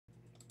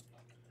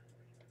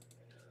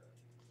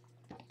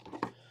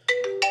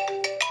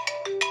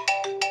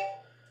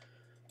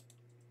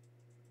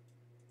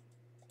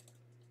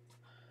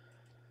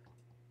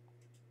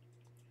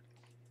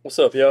What's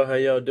up, y'all? How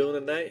y'all doing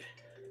tonight?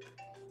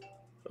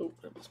 Oh,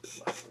 that must be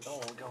my phone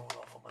going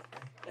off on my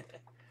thing.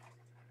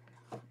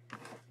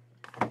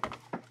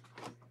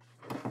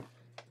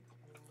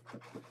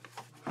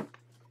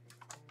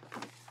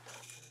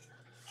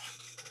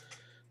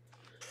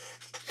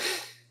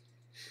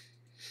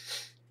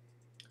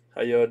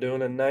 How y'all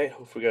doing tonight?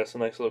 Hope we got some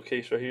nice little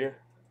case right here.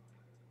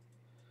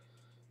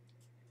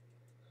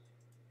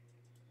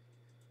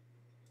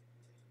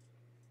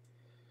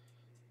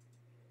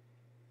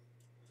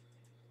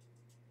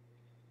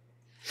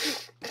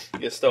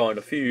 Get started in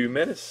a few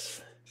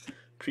minutes.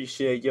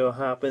 Appreciate y'all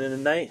hopping in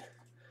tonight.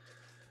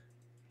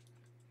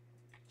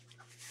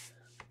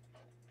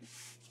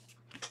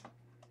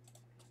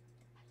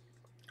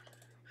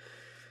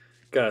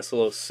 Got us a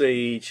little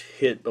Sage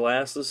hit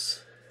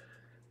blasters.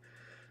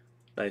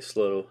 Nice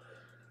little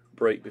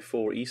break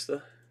before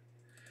Easter.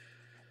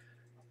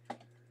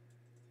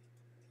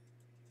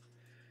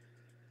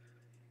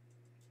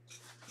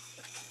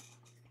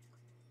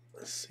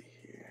 Let's see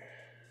here.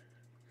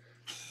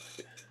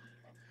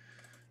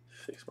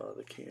 Fix my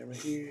other camera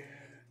here.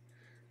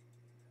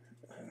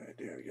 Alright,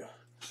 there we go.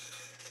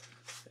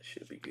 That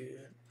should be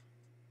good.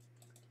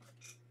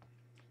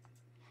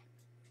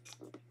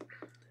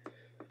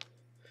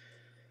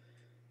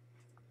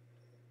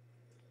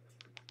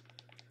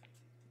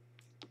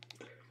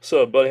 What's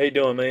up, buddy? How you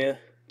doing, man?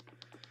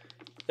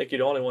 I think you're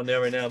the only one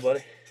there right now,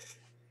 buddy.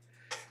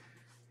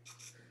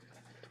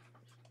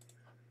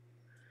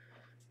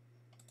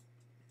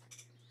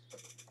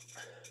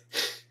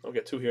 I'll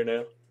get two here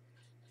now.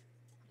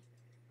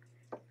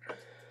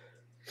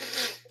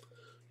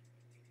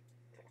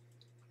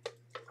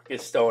 Get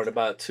started in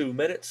about 2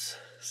 minutes.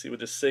 See what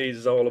this Sage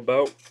is all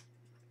about.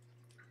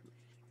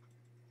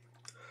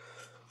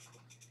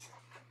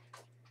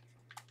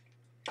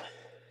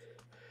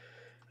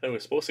 I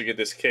was supposed to get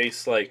this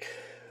case like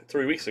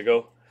 3 weeks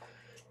ago.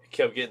 It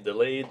kept getting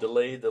delayed.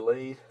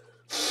 Then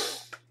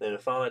they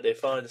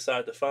finally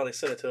decided to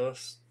send it to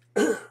us.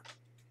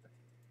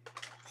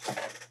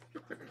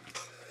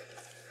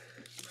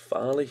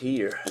 Finally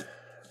here.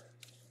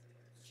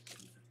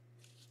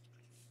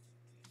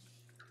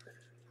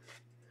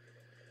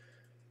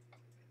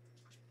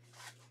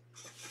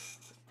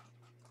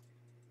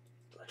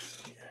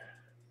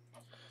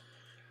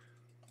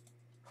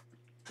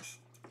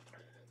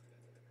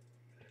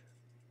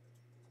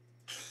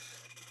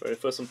 Ready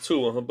for some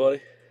tooling, huh,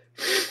 buddy?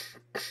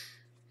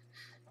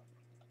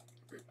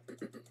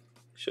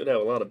 Should have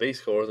a lot of base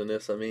cards in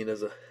this. I mean, I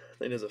think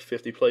there's a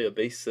 50 player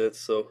base set,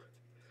 so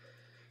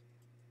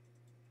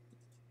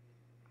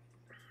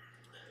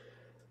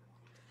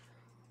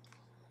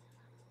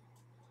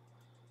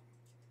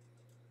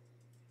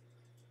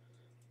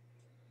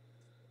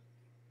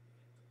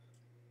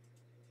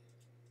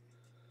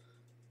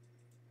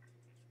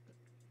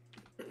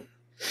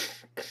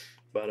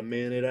about a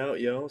minute out,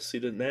 y'all. See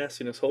the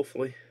nastiness,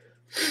 hopefully.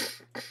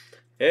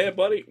 Yeah,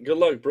 buddy. Good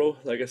luck, bro.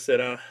 Like I said,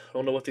 I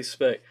don't know what to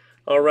expect.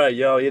 Alright,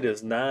 y'all. It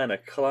is 9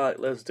 o'clock.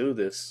 Let's do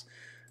this.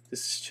 This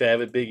is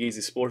Chav at Big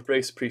Easy Sports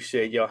Breaks.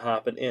 Appreciate y'all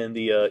hopping in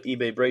the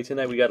eBay break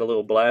tonight. We got a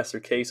little blaster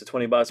case, a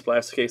 20 box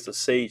blaster case of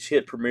Sage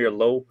Hit Premier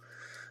Low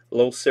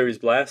Series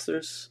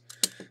blasters.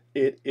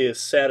 It is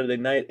Saturday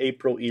night,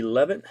 April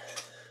 11th.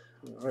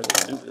 Alright,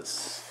 let's do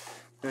this.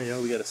 Alright,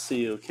 y'all. We got a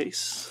sealed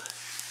case.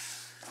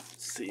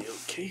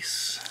 Sealed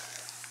case.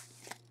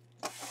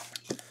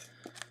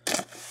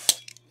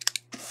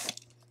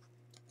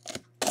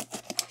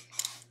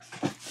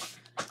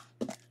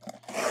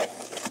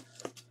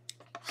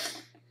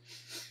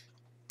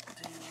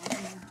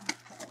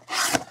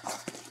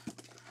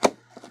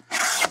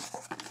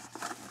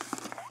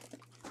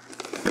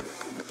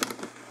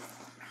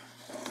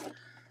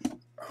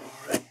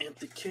 Alright,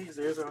 empty case.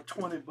 There's our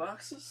 20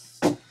 boxes.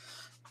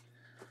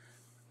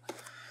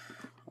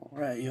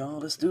 Alright, y'all.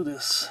 Let's do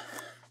this.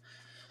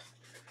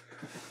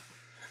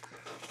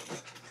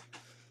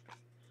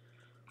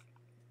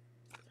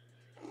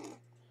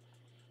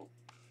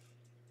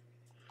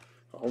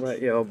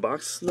 Alright, y'all,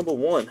 box number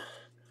 1.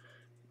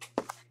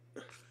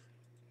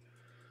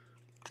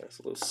 That's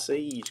a little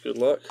Sage. Good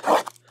luck.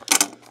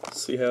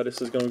 Let's see how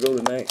this is going to go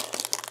tonight.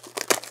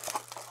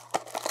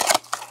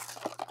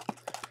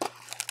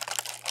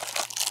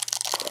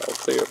 All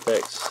clear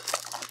effects.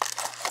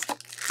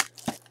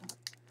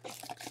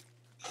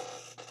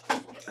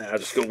 I'll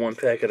just go one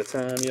pack at a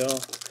time, y'all. I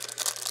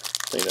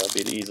think that'll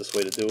be the easiest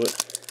way to do it.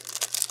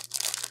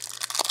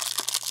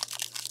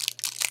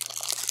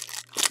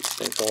 These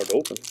things hard to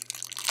open.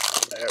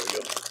 There we go.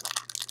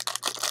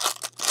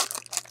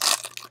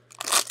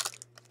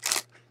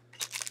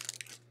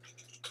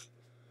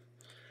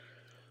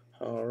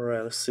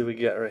 Alright, let's see what we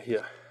got right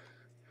here.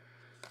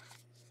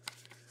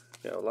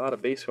 Got a lot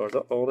of base cards.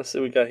 Uh-oh, let's see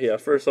what we got here. Our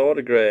first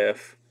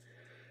autograph.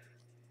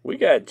 We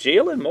got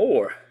Jalen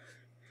Moore.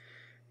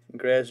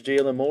 Congrats,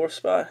 Jalen Moore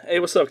spot. Hey,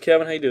 what's up,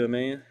 Kevin? How you doing,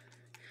 man?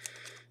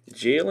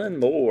 Jalen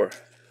Moore.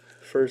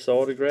 First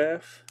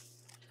autograph.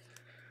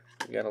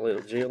 We got a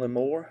little Jalen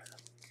Moore.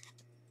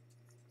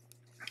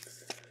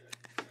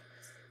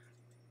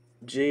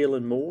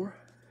 Jalen Moore.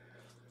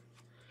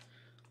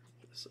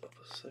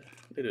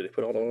 They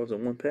put all those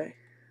in one pack.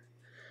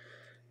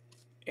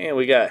 And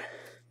we got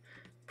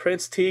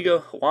Prince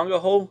Tiga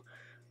Wangaho.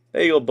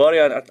 There you go, buddy.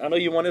 I know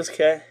you want this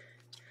cat.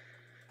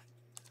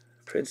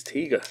 Prince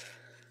Tiga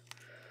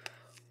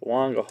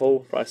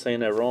Wangaho. Probably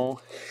saying that wrong.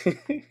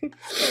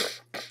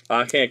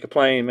 I can't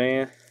complain,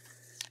 man.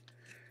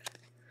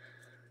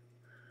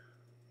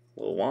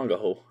 Little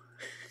Wangaho.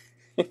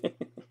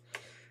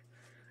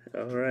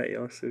 Alright,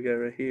 y'all see what we got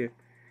right here.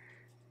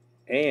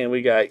 And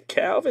we got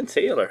Calvin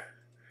Taylor.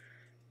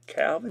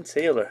 Calvin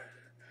Taylor.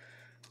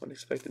 Wasn't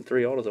expecting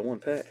 3 autos in one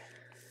pack.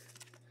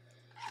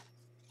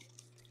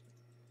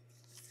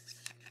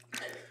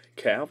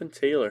 Calvin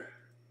Taylor.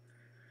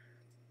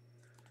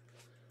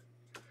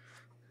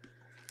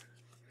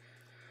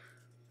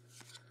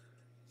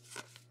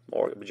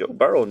 Morgan, Joe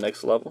Burrow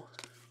next level.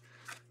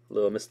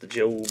 Little Mr.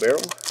 Joe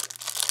Burrow.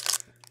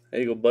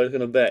 There you go, buddy. In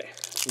the back.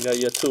 You got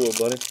your tour,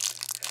 buddy.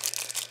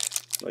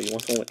 Oh, you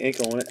want some with ink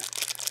on it?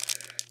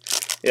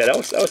 Yeah, that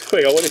was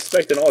quick. I wasn't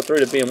expecting all 3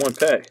 to be in one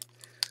pack.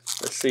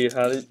 Let's see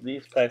how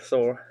these packs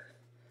are.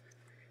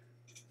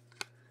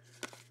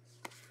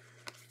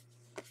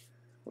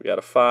 We got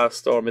a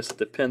 5-star Mr.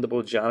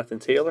 Dependable Jonathan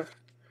Taylor.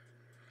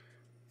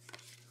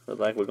 Looks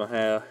like we're gonna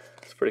have.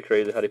 It's pretty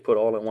crazy how they put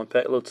all in one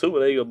pack. Little Tua,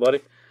 there you go,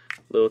 buddy.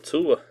 Little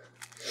Tua.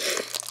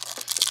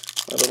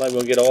 I look like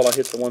we'll get all our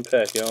hits in one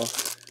pack, y'all.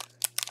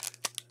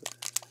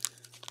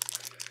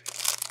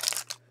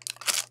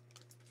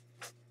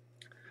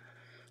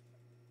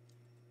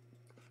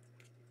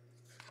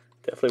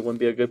 Definitely wouldn't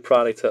be a good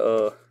product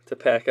to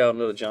pack out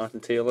another Jonathan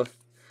Taylor.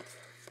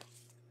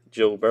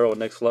 Joe Burrow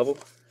next level.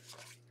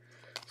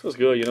 So it's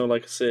good, you know.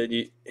 Like I said,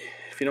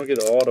 if you don't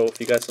get an auto, if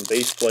you got some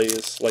base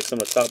players, like some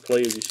of the top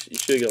players, you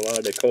should get a lot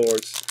of their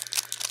cards.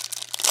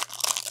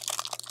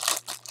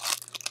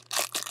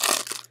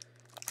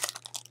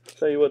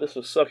 Tell you what, this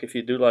would suck if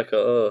you do like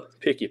a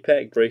pick your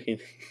pack breaking.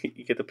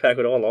 You get the pack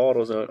with all the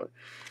autos, and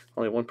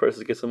only one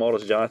person gets some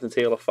autos. Jonathan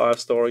Taylor,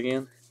 5-star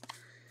again.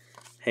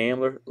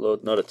 Hamler,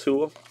 another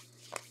Tua.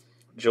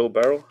 Joe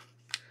Burrow.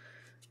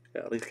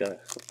 Yeah, at least got a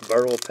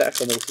Burrow pack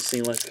almost it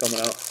seems like it's coming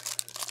out.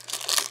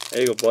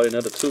 There you go, buddy.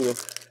 Another Tua.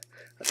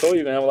 I told you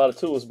you're gonna have a lot of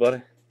Tuas,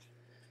 buddy.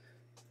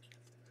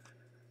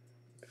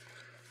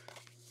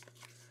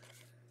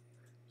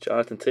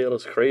 Jonathan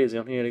Taylor's crazy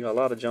on here. They got a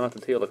lot of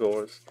Jonathan Taylor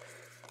cards.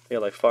 They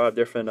got like 5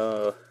 different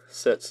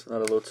sets.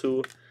 Another little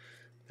Tua.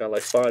 Got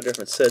like 5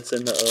 different sets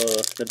in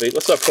the base.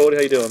 What's up, Cody?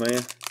 How you doing,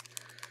 man?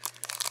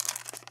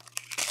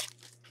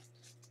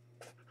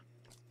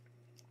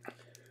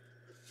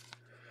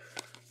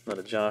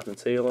 Another Jonathan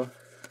Taylor.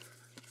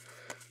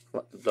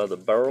 Another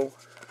Burrow.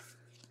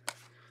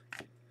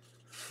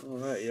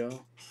 Alright,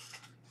 y'all.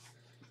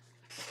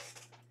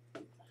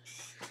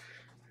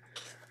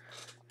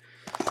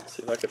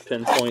 See if I can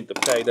pinpoint the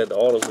pack that the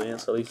autos in,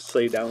 so at least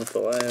save down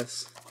for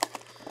last.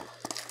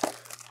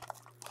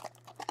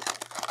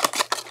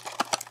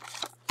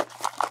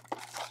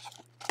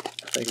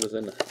 I think it was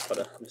in the.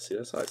 Let me see.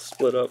 That's how it's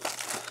split up.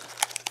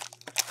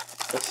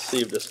 Let's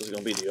see if this is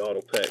going to be the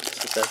auto pack.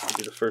 This has to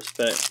be the first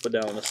pack. Put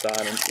down on the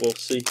side and we'll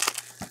see.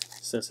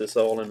 Since it's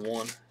all in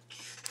one.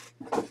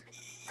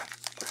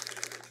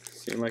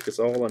 Seems like it's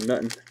all or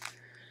nothing.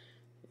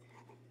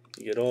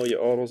 You get all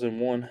your autos in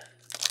one.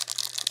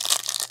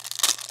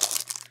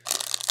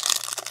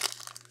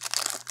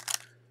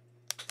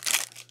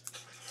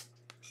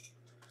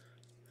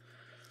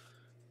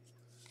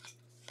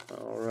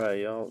 Alright,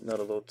 y'all.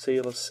 Another little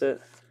Taylor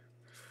set.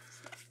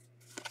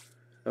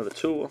 Another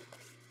Tua.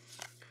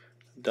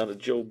 Down to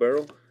Joe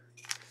Burrow.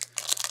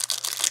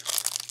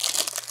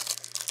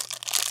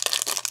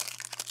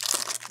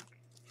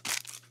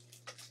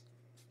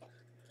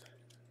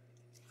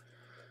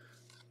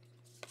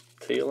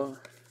 Taylor.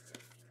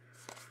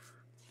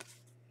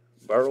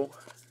 Burrow.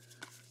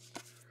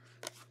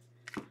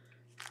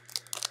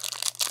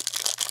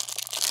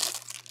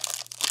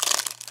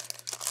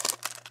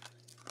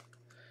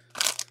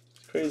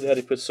 Crazy how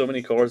they put so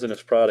many cards in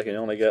this product and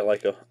you only got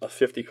like a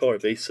 50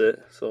 card base set,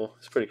 so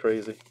it's pretty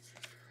crazy.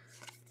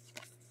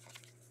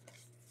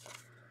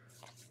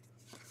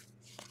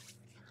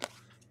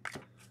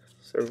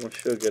 So everyone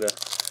should get a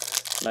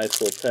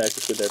nice little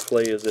package with their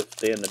players if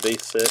they're in the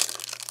base set.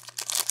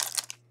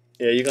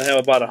 Yeah, you're gonna have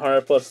about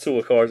 100 plus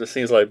Tua cards, it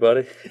seems like,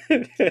 buddy.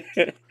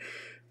 It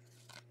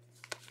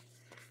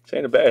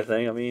ain't a bad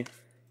thing. I mean,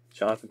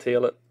 Jonathan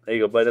Taylor. There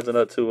you go, buddy. That's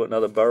another Tua,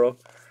 another Burrow.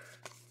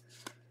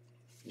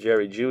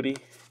 Jerry Jeudy.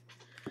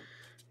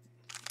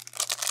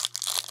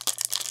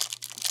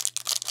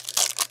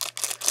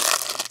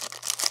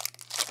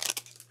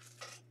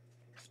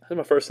 This is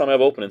my first time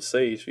I've opened in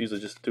Sage. We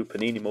usually just do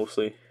Panini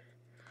mostly.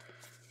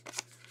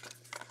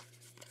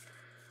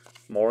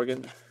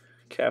 Morgan.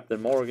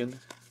 Captain Morgan.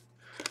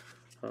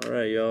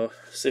 Alright, y'all.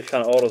 See what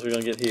kind of autos we're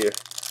going to get here.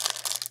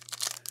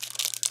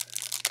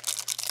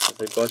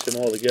 They bunch them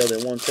all together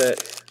in one pack.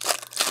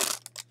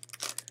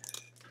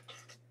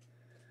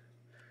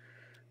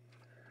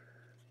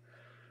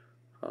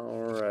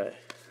 Alright.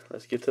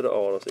 Let's get to the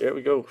autos. There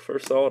we go.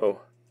 First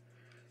auto.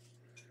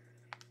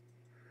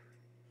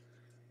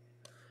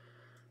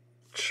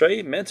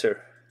 Trey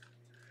Mentor.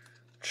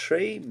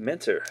 Trey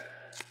Mentor.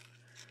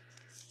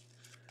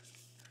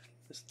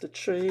 Mr.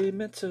 Trey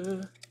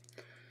Mentor.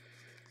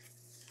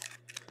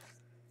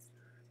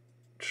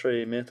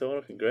 Trey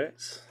Mentor,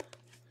 congrats.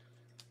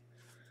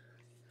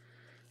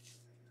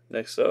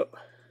 Next up,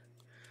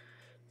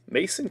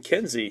 Mason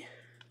Kinsey.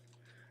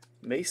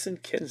 Mason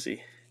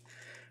Kinsey.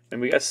 And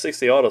we got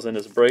 60 autos in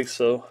this break,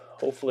 so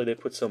hopefully they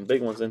put some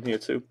big ones in here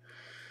too.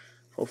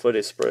 Hopefully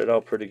they spread it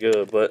out pretty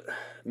good. But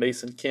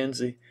Mason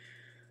Kinsey,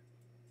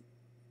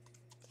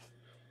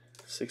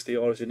 60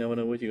 autos, you never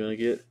know what you're going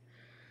to get.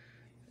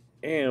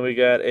 And we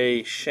got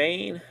a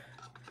Shane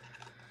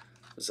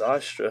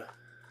Zostra.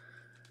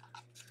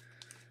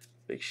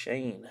 Big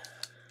Shane.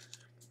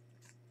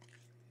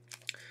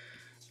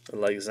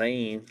 Like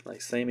Zane,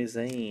 like Sami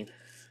Zayn.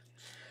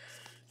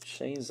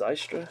 Shane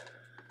Zystra.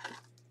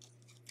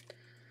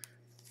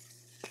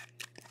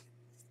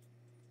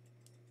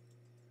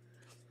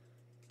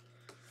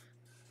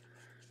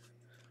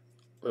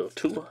 Little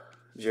Tua,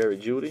 Jerry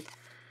Jeudy.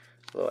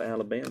 Little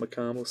Alabama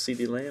combo,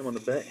 CD Lamb on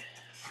the back.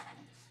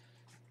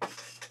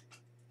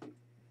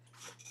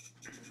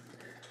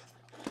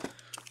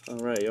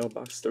 Alright, y'all,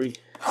 box 3.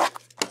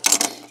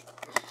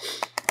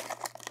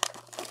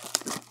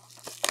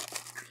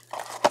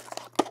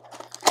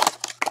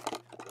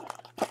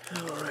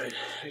 Alright,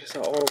 I guess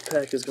our auto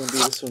pack is going to be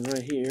this one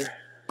right here.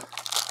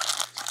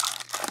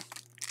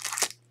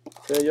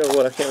 Tell y'all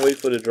what, I can't wait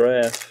for the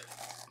draft.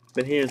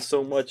 Been hearing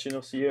so much, you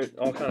know, so you hear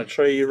all kind of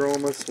trade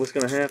rumors, what's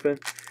going to happen.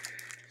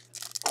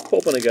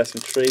 Hoping they got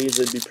some trades,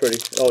 it'd be pretty,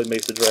 it always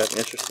makes the draft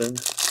interesting.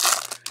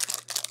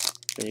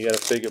 And you got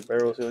to figure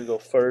Barrow's going to go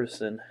first,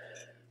 and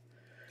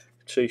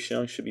Chase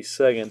Young should be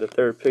second. The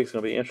third pick's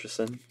going to be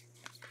interesting.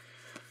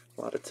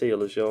 A lot of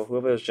Taylors, y'all.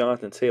 Whoever has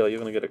Jonathan Taylor, you're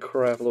going to get a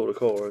crap load of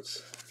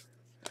cards.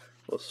 A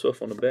little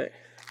Swift on the back.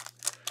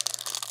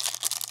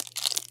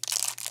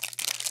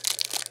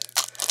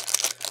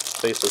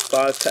 Okay, so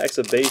 5 packs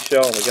of base,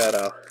 y'all, and we got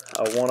our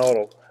one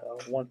auto,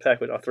 one pack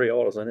with our 3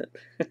 autos in it.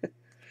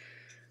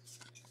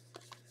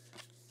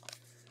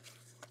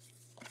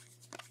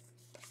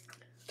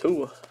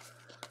 Tua.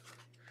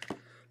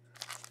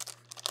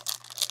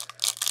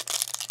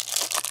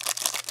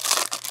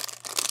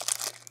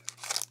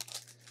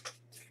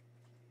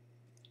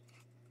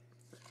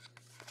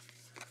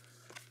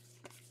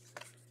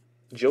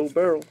 Joe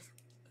Burrow.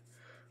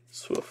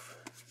 Swift.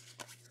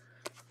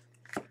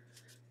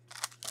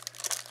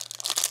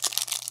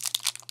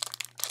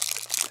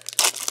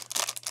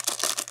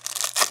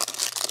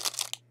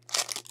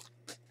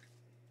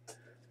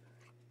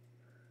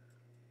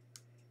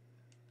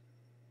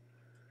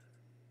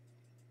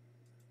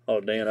 Oh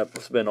damn, that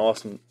must have been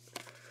awesome.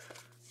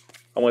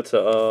 I went to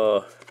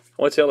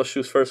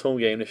LSU's first home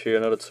game this year.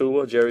 Another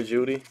Tua, Jerry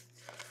Jeudy.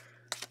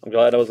 I'm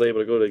glad I was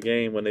able to go to the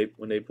game when they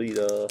beat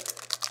damn,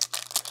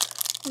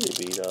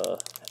 I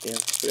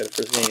forgot the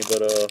first game,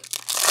 but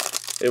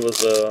it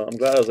was I'm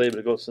glad I was able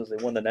to go since they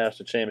won the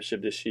national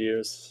championship this year.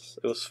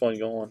 It was fun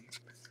going.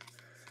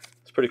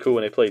 It's pretty cool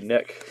when they played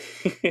neck.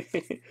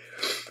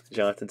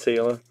 Jonathan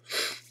Taylor,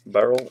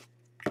 Burrow.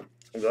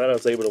 I'm glad I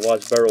was able to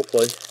watch Burrow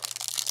play.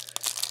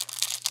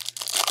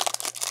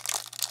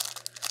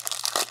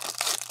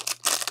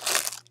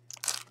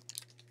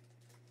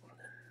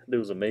 Dude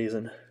was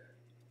amazing.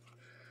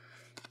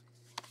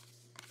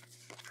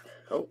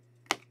 Oh,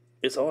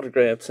 it's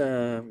autograph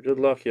time. Good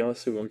luck, y'all.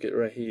 Let's see what we're going to get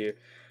right here.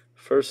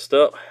 First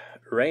up,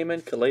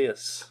 Raymond Calais.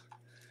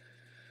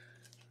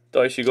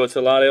 Thought you should go to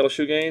a lot of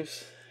LSU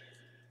games.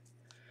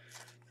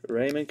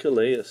 Raymond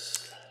Calais.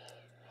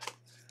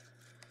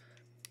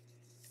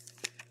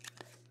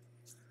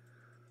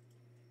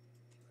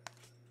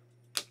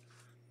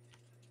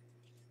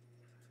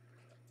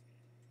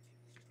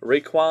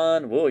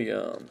 Raekwon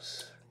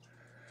Williams.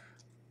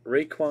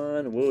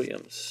 Raekwon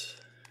Williams.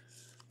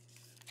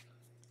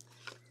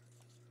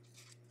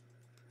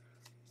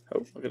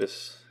 Oh, look at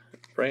this.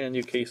 Brand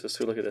new cases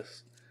too. Look at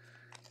this.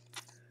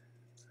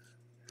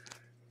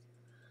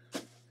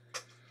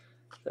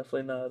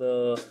 Definitely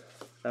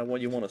not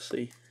one you want to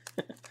see.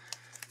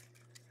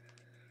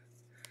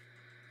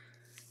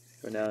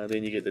 Every now and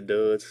then you get the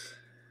duds.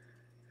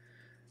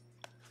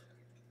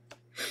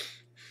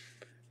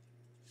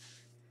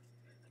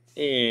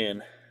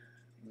 And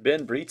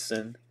Ben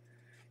Breedson.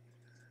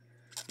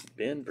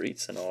 Ben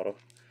Breedson auto.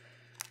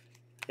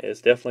 Yeah, it's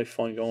definitely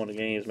fun going to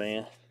games,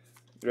 man.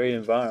 Great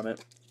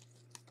environment.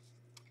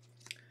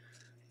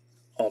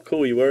 Oh,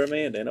 cool you were,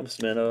 man. Then that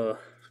must have been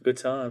good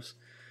times.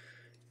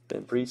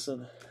 Ben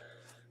Breedson.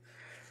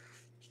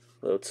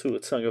 Little Tua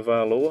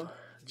Tagovailoa.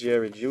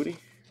 Jerry Jeudy.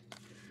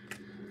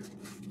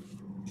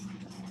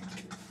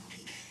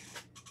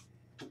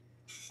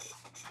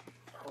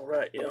 All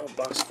right, yeah,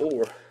 box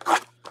 4.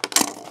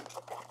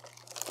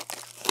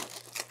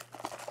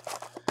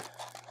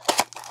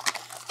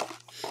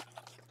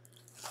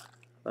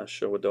 Not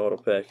sure what the auto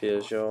pack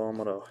is, y'all. I'm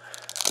gonna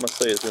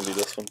say it's gonna be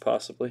this one,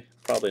 possibly.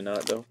 Probably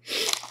not though.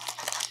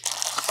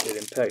 It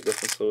didn't pack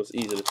this one, so it's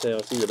easy to tell.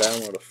 It's either that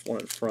one or the one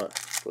in front.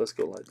 So let's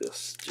go like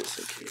this, just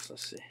in case.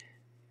 Let's see.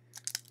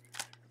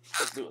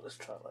 Let's do it. Let's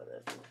try it like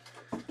that.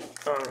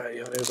 Alright,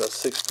 y'all, there's our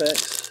 6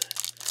 packs.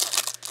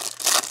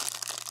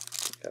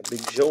 Got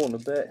Big Joe on the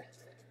back.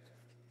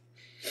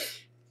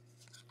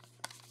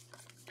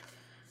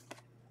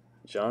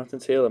 Jonathan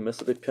Taylor,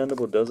 Mr.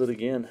 Dependable, does it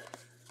again.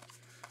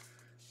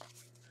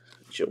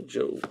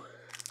 JoJo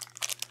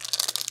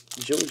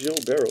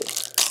Barrow.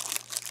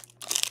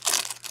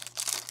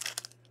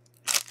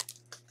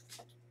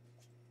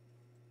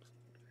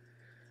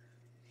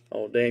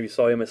 Oh damn! You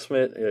saw Emmitt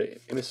Smith.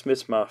 Emmitt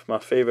Smith's my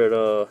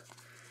favorite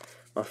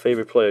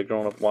player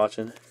growing up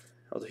watching.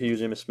 I was a huge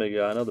Emmitt Smith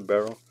guy. Another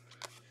barrel.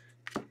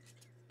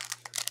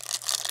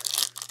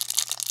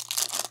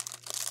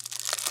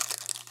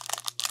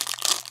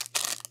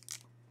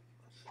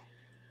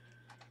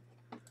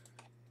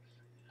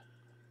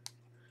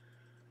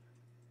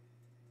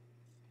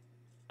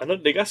 I know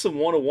they got some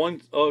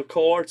one-on-one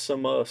cards,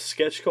 some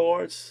sketch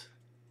cards,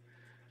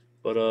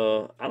 but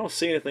I don't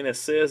see anything that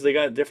says they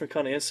got different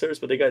kind of inserts.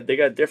 But they got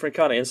different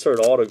kind of insert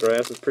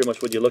autographs. That's pretty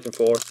much what you're looking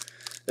for.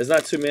 There's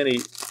not too many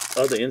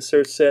other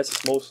insert sets.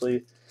 It's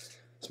mostly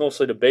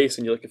the base,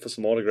 and you're looking for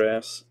some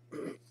autographs.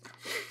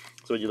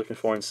 That's what you're looking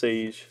for in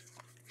Sage.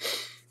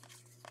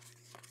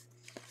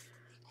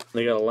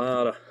 They got a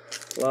lot of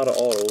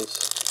autos.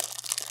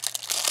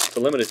 It's a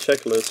limited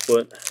checklist,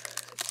 but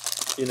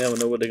you never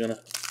know what they're gonna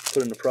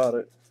put in the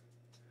product.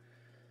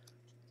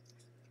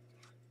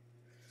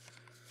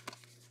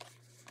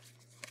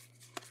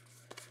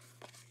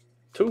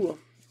 Tua,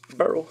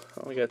 Burrow.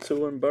 I only got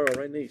Tua and Burrow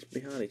right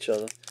behind each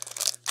other.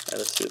 Right,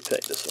 let's see what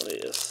pack this one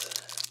is.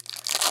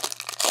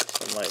 This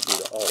one might be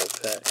the auto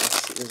pack.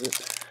 Let's see, is it?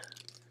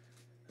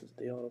 Is it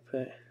the auto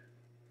pack?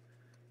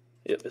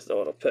 Yep, it's the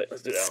auto pack.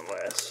 Let's do that one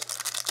last.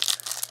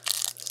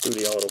 Let's do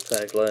the auto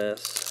pack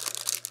last.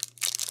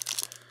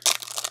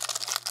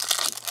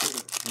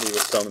 Leave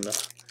us something to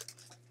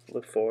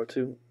look forward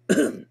to.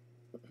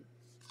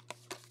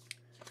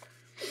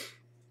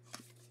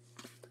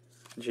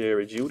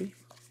 Jerry Judy.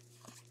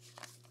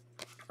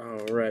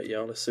 Alright,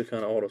 y'all, let's see what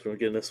kind of autos we're going to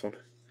get in this one.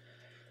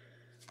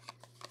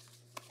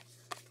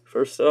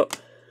 First up,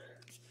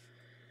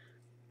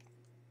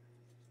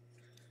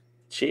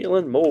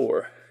 Jalen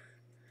Moore.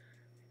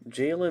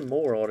 Jalen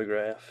Moore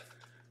autograph.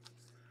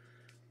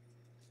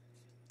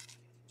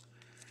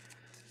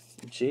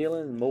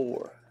 Jalen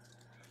Moore.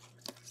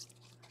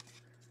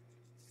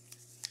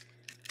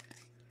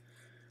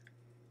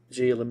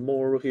 Jalen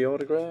Moore rookie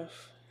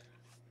autograph.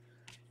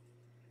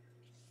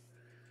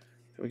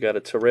 We got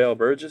a Terrell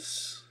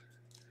Burgess.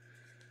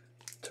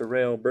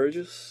 Terrell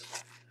Burgess.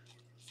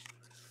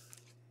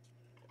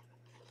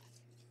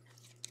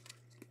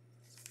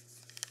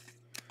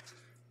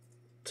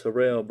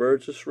 Terrell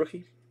Burgess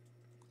rookie.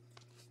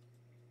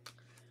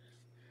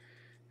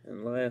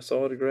 And last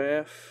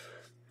autograph,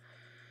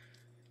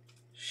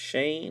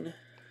 Shane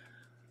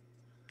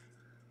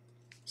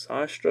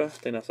Sastra. I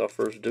think that's our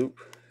first dupe.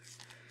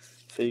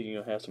 Figure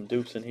you're gonna have some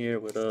dupes in here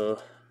with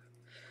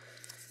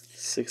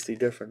 60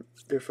 different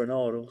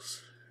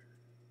autos.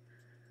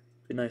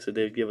 Be nice if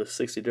they'd give us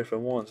 60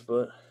 different ones,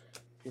 but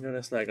you know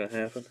that's not gonna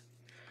happen.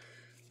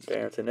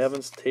 Darrington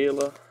Evans,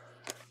 Taylor.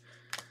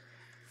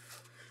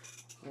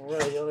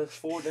 Alright, y'all, that's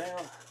 4 down.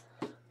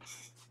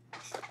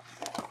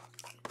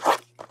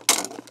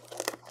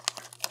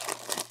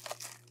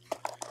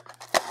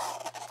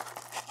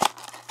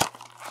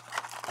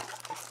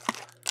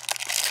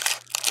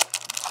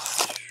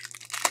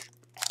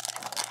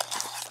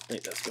 I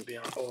think that's gonna be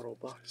our auto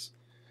box.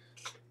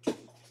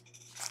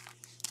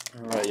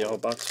 Alright, y'all,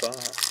 box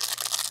 5.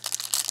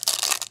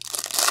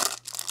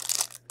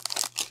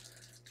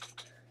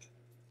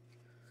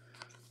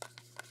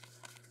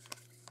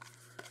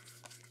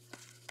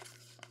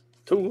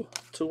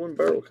 Two and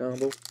barrel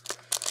combo.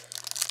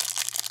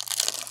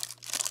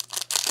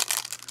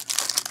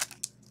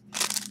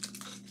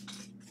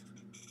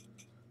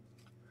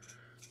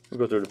 We'll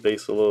go through the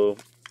base a little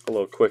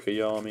quicker,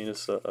 y'all. I mean,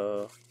 it's you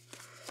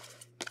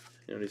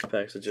know, these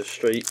packs are just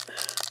straight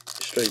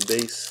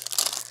base.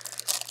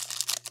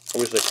 I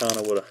wish they kind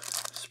of would have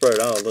spread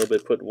out a little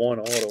bit, put one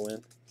auto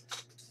in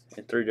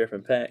 3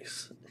 different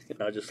packs. You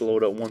know, just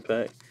load up one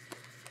pack.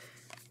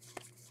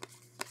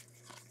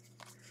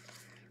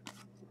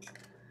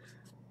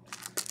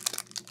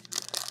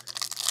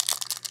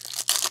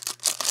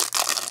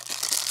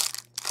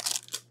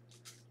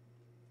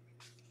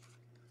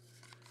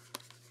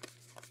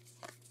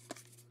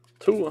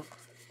 Tua,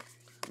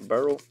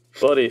 Burrow,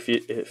 buddy.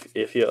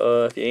 If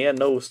you ain't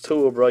knows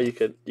Tua, bro, you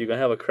can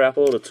have a crap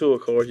load of Tua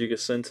cards you can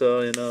send to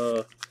and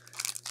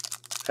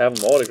have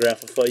them autograph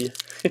for you.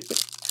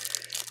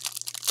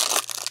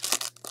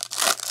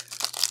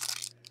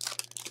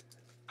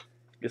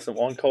 Get some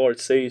on-card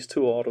Sage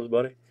 2 autos,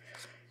 buddy.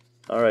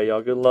 All right,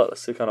 y'all. Good luck.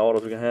 Let's see what kind of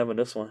autos we can have in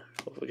this one.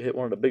 Hopefully, we can hit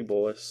one of the big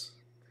boys.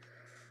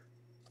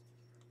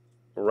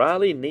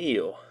 Riley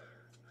Neal.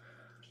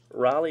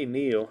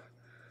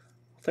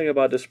 Thing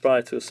about this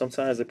product too,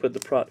 sometimes they put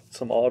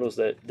some autos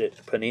that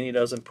Panini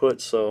doesn't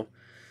put, so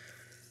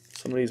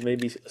some of these may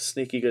be a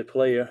sneaky good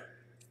player.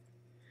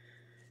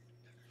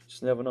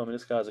 Just never know. I mean,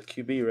 this guy's a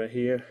QB right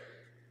here.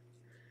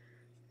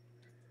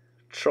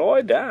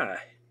 Troy Dye.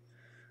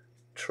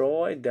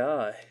 Troy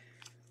Dye.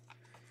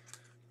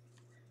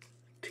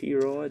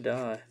 T-Roy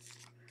Dye.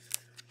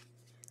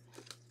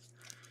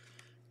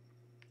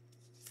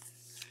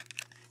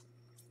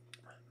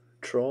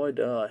 Troy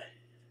Dye.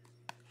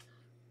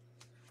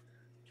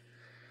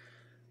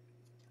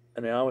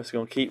 And they're always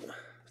going to keep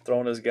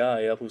throwing this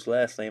guy up whose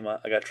last name I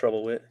got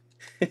trouble with.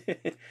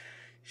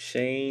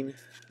 Shane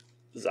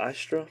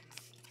Zystra.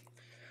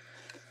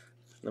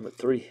 Number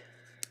 3.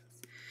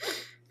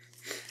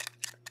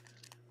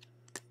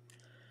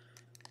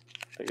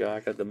 The guy I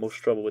got the most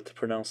trouble with to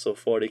pronounce so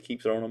far. They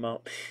keep throwing him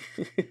out.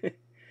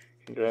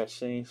 Congrats,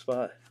 Shane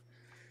Spot.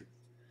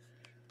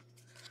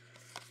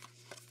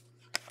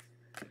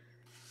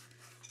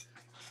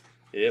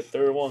 Yep,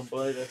 third one,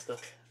 buddy. That's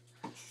the.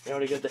 They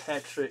already got the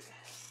hat trick.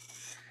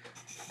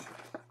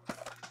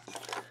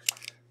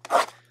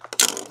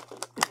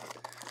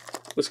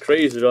 What's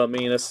crazy though, I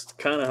mean, that's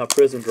kind of how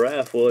Prism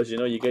Draft was. You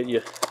know, you get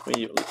you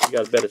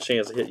got a better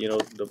chance to hit, you know,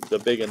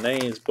 the bigger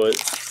names,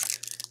 but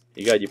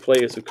you got your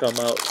players who come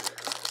out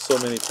so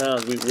many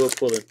times. We're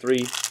pulling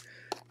three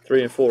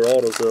and four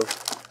autos of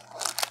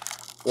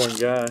one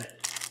guy.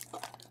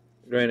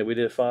 Granted, we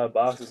did 5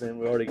 boxes and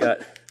we already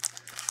got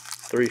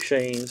 3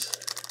 Shanes.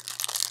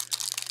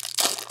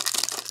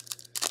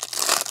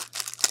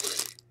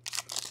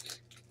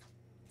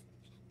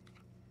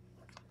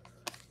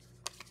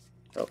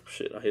 Oh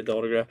shit, I hit the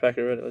autograph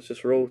packet already. Let's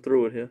just roll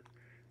through it here.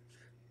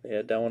 They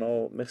had that one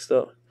all mixed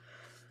up.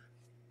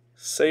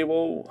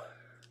 Sabo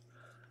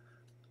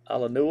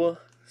Alanua.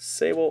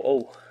 Sabo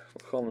O.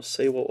 We'll call him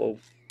Sabo O.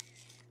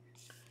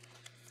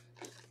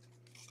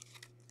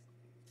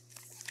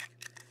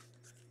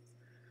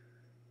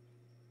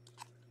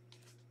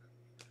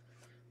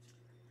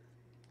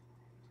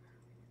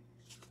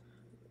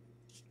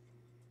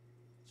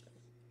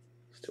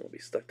 Still won't be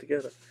stuck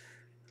together.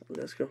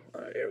 Let's go.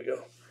 Alright, here we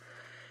go.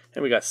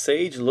 And we got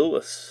Sage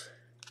Lewis.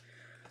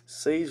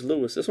 Sage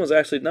Lewis. This one's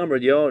actually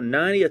numbered, y'all.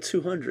 90 of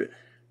 200.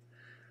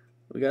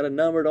 We got a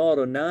numbered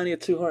auto. 90 of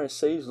 200.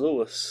 Sage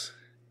Lewis.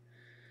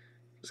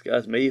 This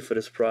guy's made for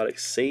this product.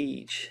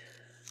 Sage.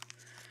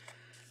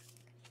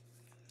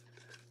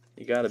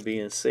 You got to be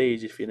in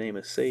Sage if your name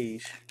is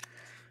Sage.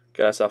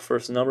 Guys, our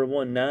first number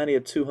one. 90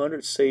 of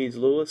 200. Sage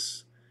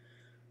Lewis.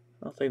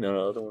 I don't think none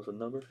of the other ones were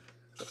numbered.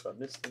 Unless I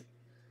missed it.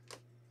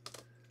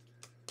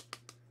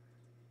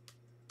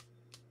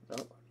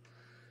 No.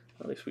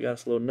 At least we got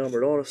us a little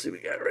numbered auto. See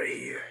what we got right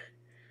here.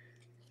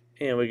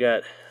 And we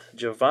got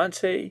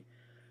Javante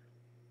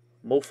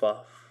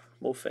Mofat.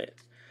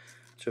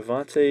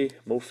 Javante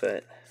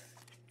Mofat.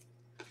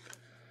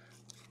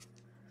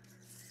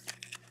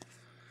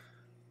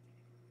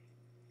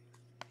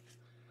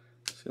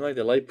 Seems like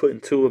they like putting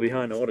Tua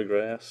behind the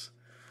autographs.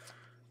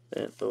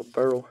 And little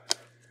barrel.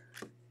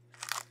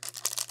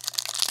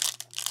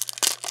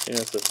 And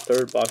that's the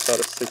 3rd box out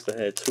of 6 that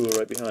had Tua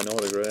right behind the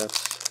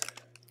autographs.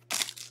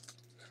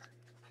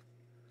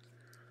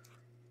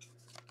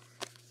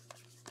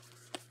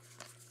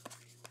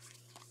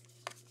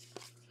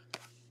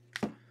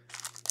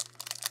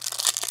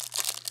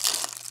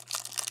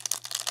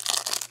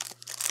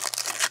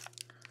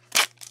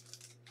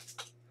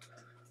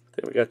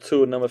 We got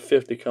Tua number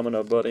 50 coming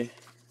up, buddy.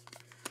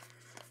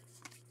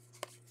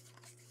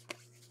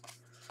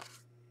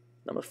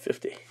 Number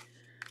 50.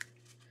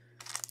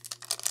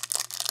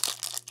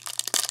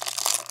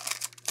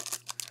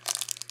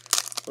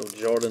 Little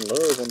Jordan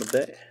Love on the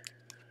back.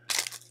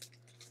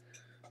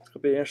 It's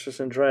gonna be an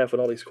interesting draft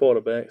with all these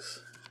quarterbacks.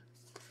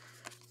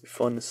 Be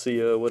fun to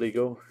see where they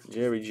go.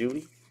 Jerry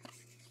Jeudy,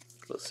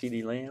 little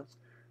CD Lamb,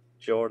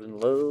 Jordan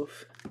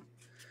Love.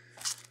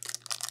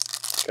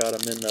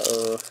 Got him in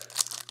the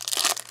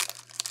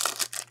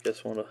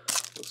guess one of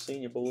the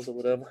Senior Bowls or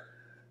whatever.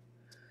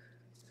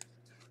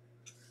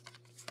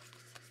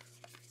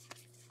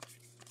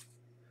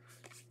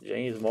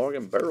 James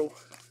Morgan Burrow.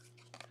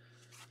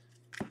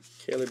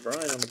 Kelly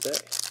Bryant on the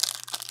back.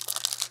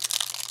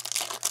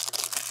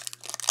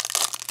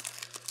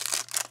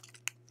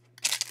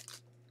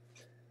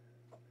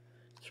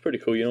 It's pretty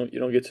cool. You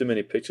don't get too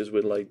many pictures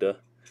with like they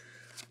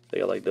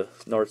got like the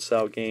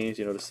North-South games,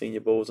 you know, the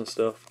Senior Bowls and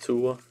stuff.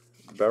 Tua,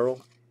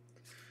 Burrow,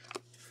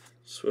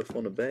 Swift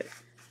on the back.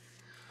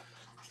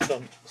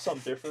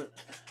 Something different.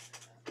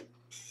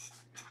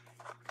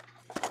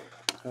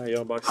 Alright,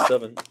 y'all, box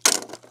 7.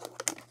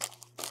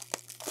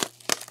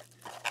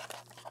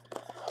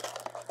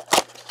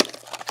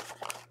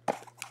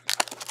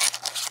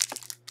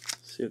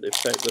 See if they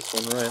packed this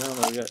one right. I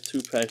don't know, we got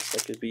 2 packs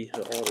that could be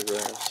the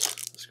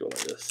autographs. Let's go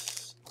like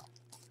this.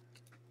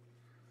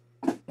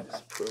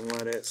 Let's put them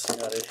right at, see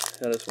how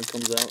this one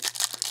comes out.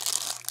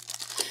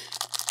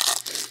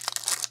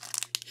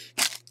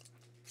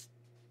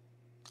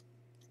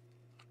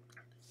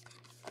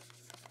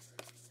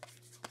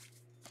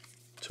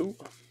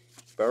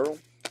 Barrel,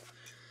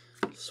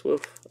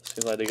 Swift.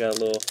 Seems like they got a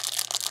little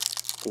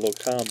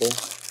combo.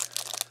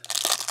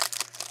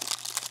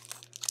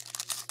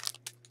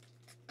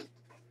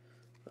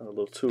 A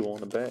little 2 on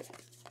the back.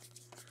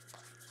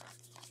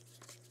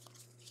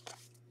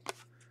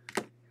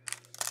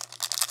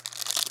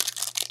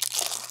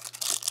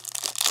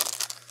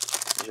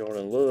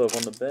 Jordan Love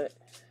on the back.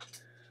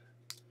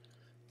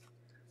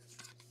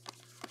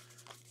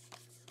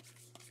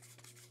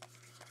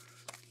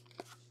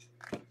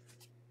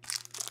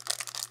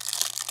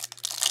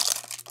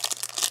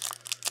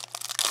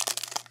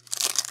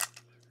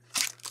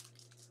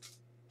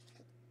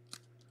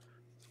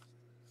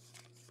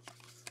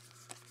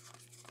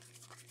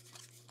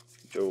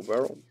 Joe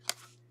Burrow.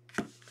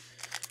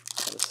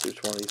 Let's see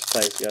which one of these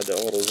packs got the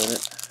autos in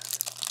it.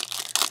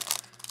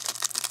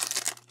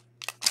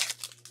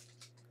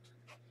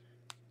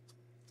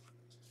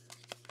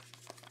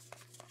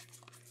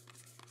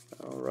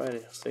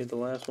 Alrighty, I'll save the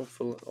last one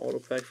for auto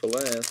pack for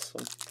last. So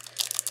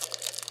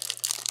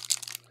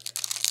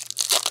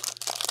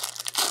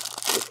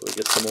hopefully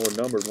get some more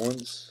numbered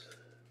ones.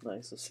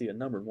 Nice to see a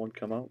numbered one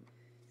come out.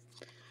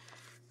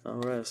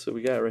 Alright, so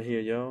we got right here,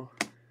 y'all.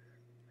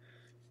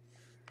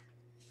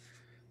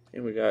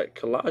 And we got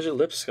Kalijah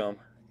Lipscomb.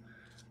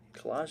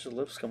 Kalijah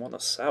Lipscomb on the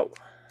South.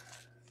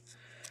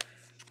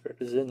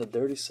 Representing the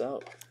Dirty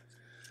South.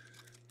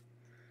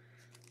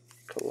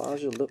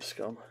 Kalijah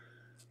Lipscomb.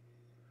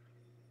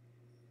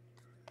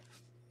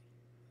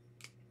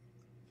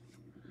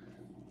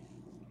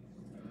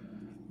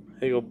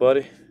 Here you go,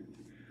 buddy.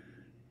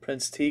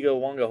 Prince Tega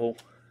Wangaho.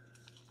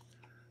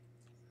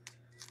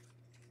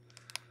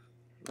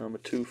 Number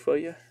 2 for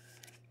you.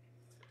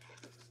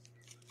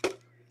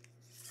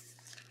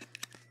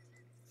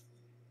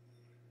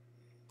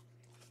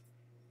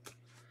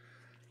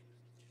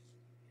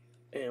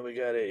 And we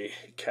got a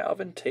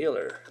Calvin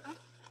Taylor.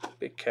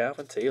 Big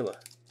Calvin Taylor.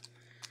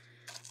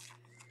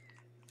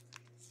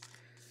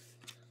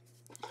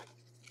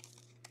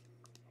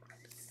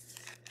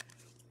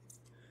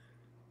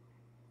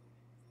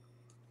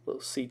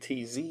 Little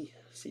CTZ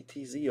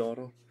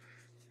auto.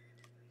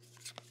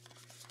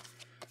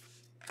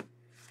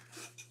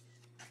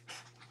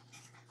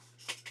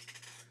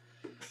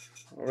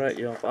 Alright,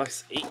 y'all,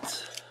 box 8.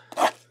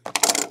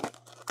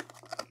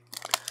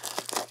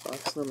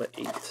 Box number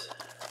 8.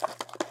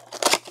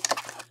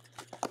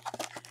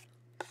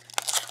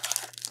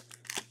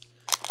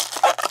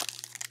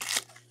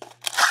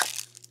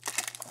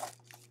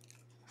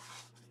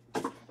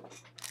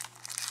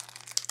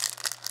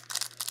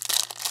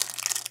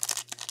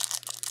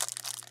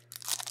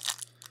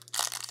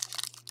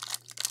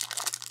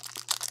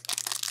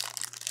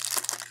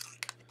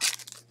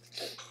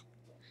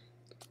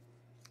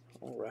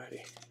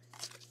 Alrighty.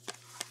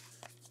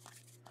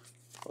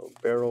 Little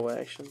barrel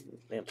action.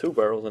 Damn, 2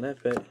 barrels in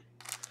that pack.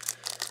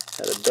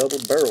 Had a double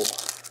barrel.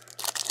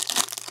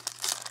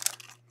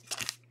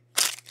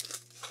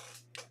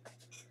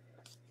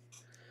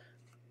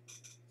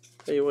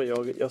 Tell you what,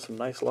 y'all, get y'all some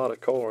nice lot of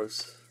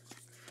cards.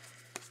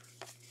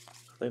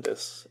 I think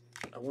that's,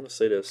 I want to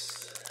say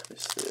this. Let me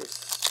see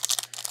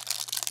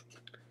this.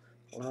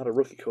 A lot of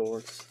rookie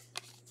cards.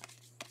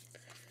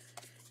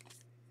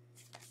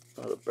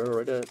 Oh, the barrel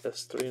right there,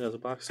 that's 3 in the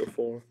box so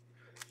far.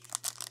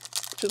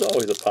 Which is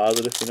always a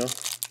positive, you know.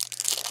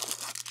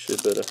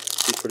 Should better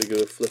be pretty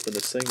good flipping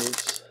the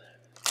singles.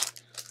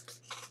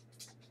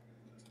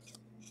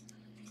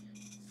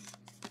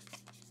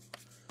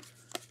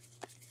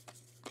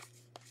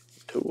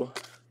 Tua.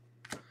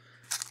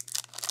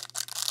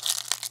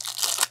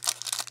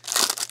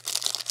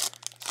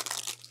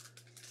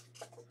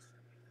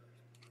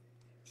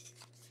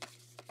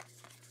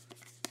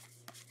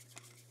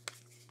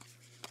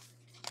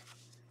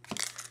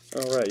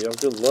 Alright, y'all,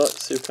 good luck.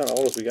 See what kind of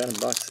autos we got in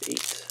box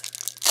 8.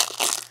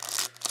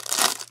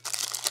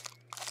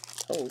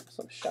 Oh,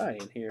 some shiny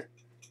in here.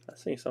 I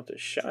seen something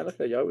shiny. Look at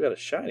that, y'all. We got a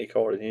shiny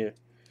card in here.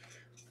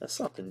 That's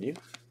something new.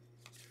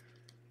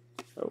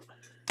 Oh.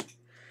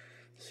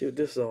 See what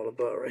this is all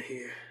about right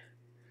here.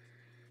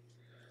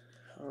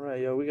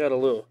 Alright, y'all. We got a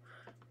little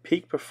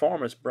peak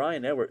performance.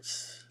 Brian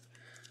Edwards.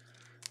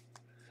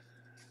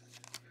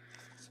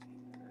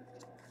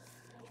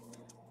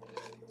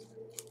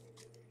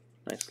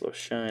 Nice little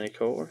shiny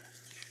card.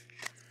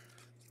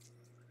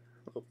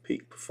 Little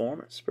peak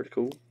performance. Pretty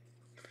cool.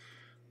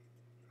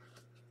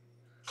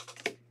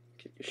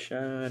 Get your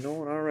shine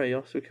on. Alright,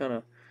 y'all. So we kind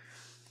of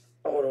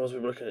autos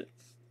we're looking at.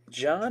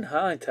 John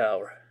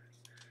Hightower.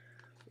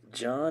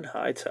 John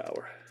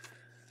Hightower.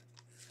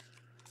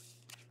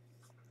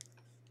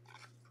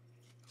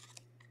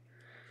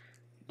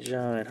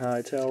 John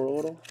Hightower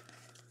auto.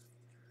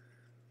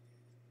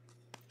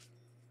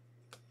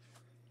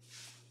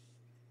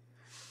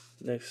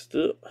 Next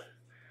up,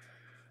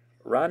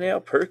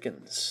 Ronell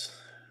Perkins.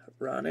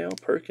 Ronell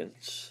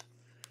Perkins.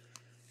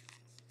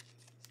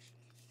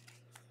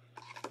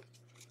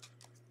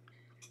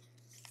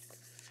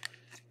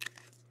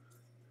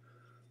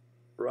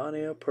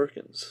 Ronell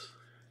Perkins.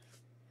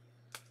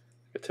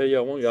 I tell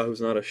y'all one guy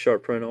who's not a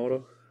sharp print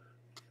auto.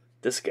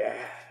 This guy,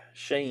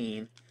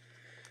 Shane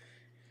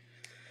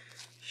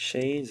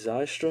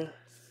Zystra.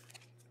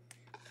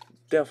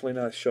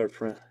 Definitely not sharp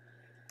print.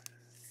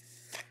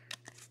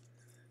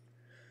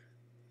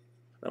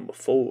 Number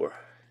 4.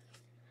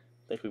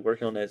 I think we're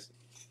working on that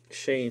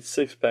Shane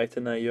 6-pack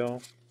tonight,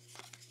 y'all.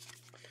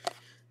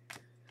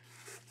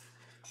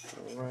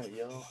 Alright,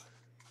 y'all.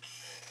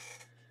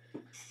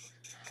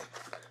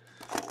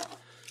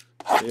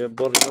 Yeah,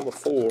 buddy, number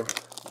 4,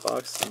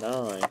 box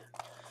 9.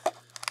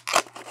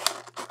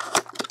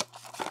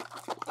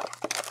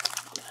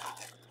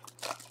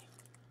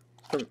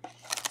 Let's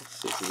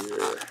see here.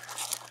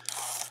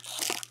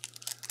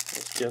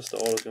 Let's guess the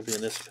auto's gonna be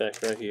in this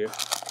pack right here.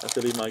 That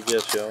could be my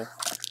guess, y'all.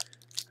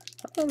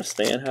 I don't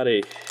understand how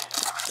they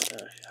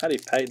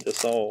pack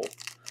this all.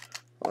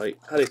 Like,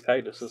 how they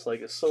pack this. It's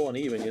like it's so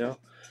uneven, you know.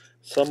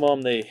 Some of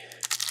them they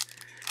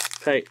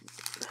pack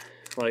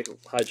like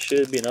how it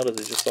should be, and others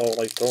they just all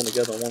like thrown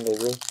together in one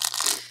little row.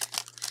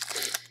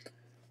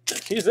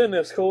 He's in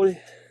this, Cody.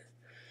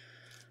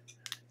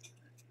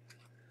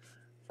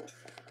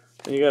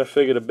 And you gotta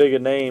figure the bigger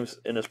names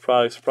in this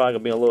product's probably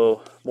gonna be a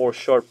little more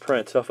sharp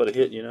print, tougher to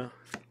hit, you know.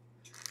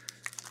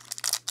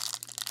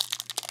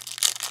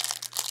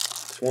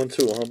 It's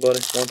 1-2, huh, buddy?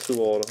 1-2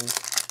 auto, huh?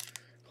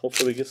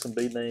 Hopefully we get some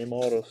big name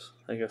autos.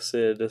 Like I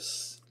said,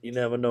 this you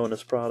never know in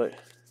this product.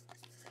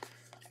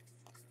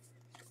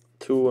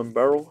 2 and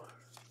barrel.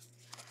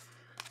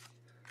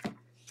 I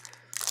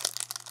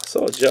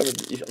saw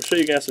Jefferson. I'm sure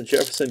you got some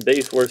Jefferson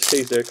base worst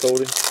case there,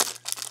 Cody.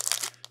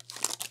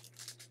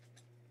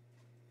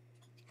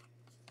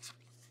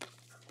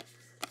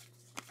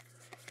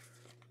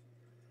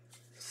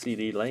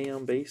 CD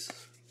Lamb base.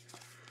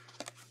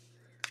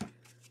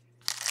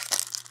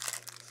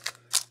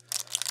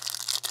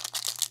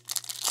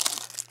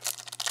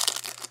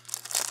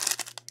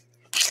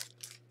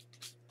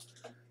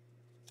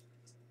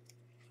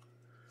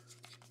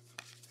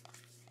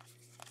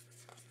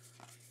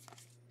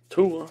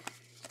 Tua,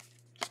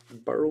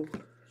 Burrow.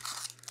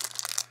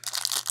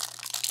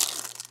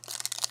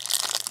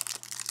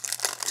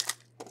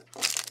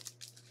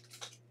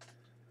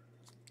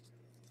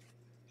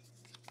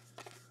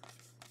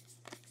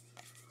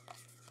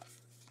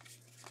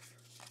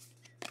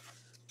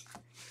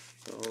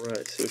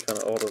 Alright, see what kind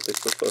of autos they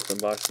put for us in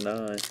box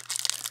 9.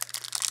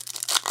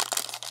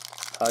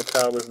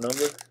 Hightower's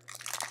number.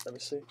 Let me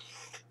see.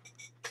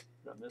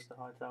 Did I miss the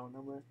Hightower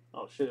number?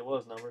 Oh shit, it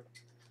was numbered.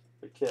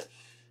 Good catch.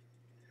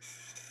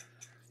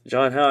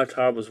 John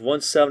Hightower was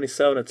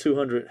 177 and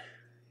 200.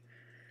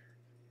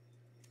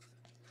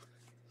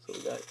 So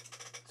we got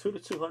 2 to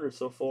 200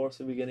 so far.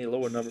 See if we get any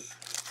lower number.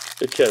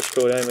 Good catch,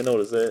 Cody. I didn't even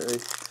notice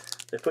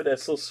that. They put that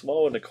so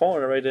small in the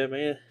corner right there,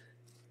 man.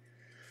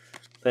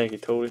 Thank you,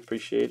 Cody.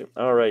 Appreciate it.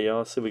 Alright,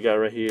 y'all. See what we got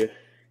right here.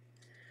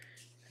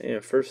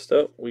 And first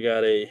up, we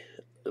got a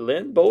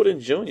Lynn Bowden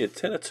Jr.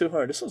 10 of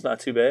 200. This one's not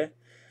too bad.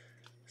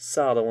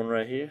 Solid one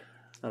right here.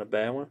 Not a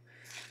bad one.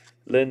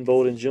 Lynn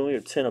Bowden Jr.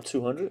 10 of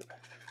 200.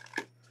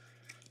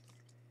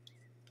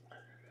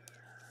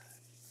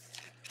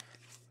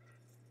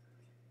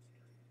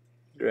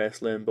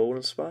 Grass Lynn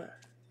Bowden spot.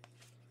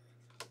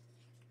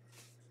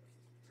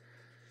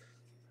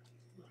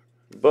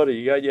 Buddy,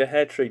 you got your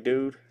hat trick,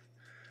 dude.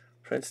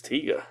 Prince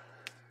Tega.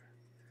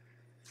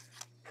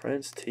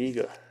 Prince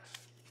Tega.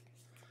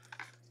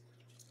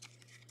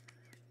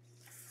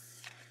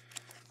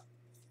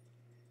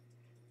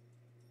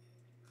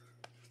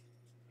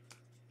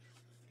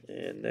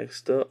 And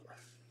next up,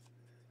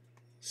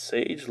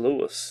 Sage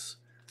Lewis.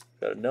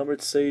 Got a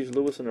numbered Sage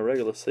Lewis and a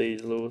regular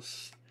Sage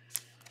Lewis.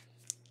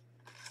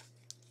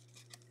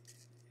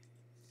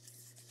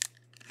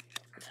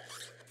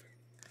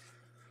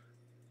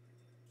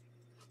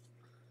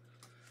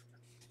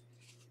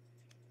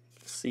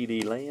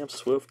 CD Lamb,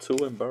 Swift, 2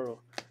 and Burrow.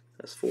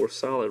 That's 4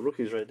 solid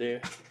rookies right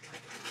there.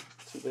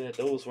 Too bad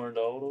those weren't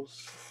all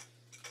those.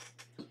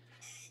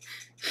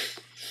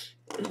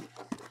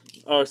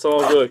 Oh, it's all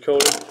good,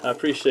 Cody. I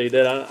appreciate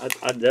that.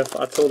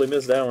 I totally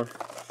missed that one.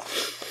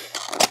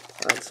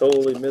 I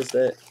totally missed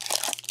that.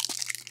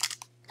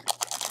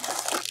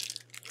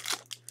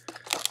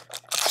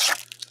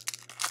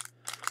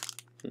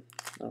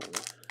 I don't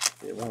know.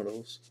 Yeah, one of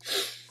those.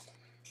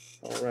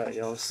 Alright,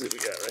 y'all. Let's see what we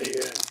got right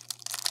here.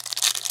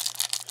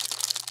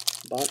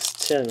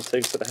 Box 10 will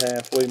take us to the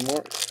halfway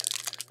mark.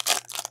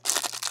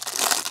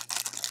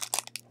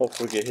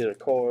 Hopefully we get hit a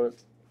card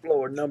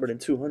lower number than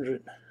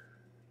 200.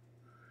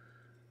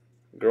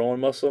 Growing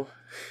muscle.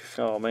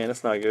 Oh man,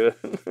 that's not good.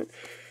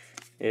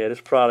 Yeah,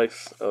 this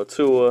product's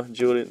Tua,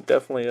 Judy,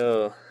 definitely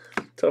a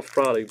tough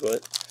product,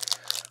 but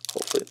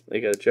hopefully they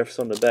got a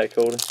Jefferson on the back,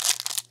 Cody.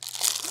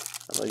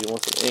 I know you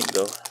want some ink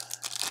though.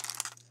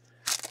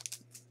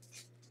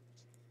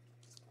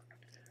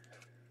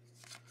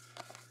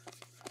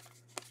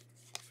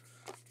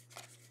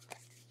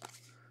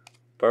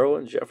 Burrow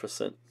and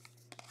Jefferson.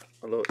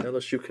 A little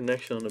LSU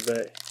connection on the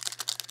back.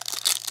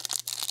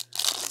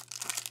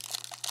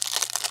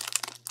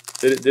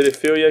 Did it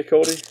fill yet,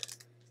 Cody?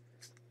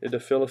 Did the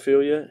filler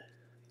fill yet?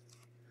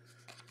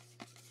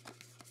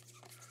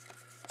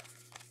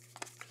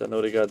 I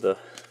know they got the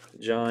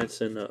Giants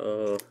and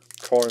the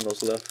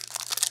Cardinals left.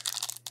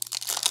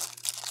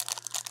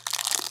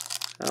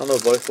 I don't know,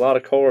 but it's a lot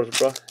of cards,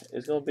 bro.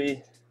 It's gonna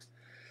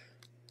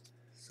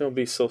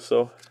be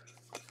so-so.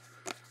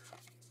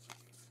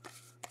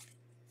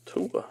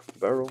 Tua,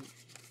 Burrow,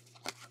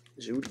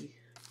 Judy.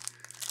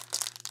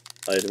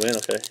 Oh, you win?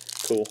 Okay,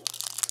 cool.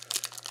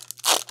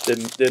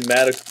 Didn't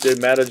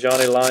matter.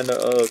 Johnny line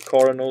the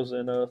Cardinals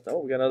and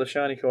oh, we got another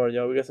shiny card,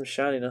 y'all. We got some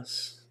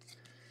shininess.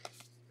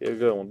 Be a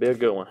good one. Be a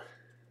good one.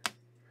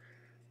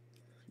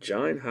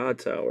 Giant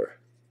Hightower.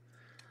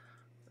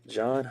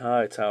 John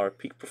Hightower,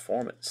 peak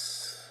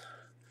performance.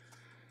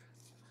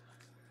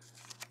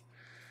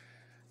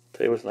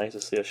 Tell you what's nice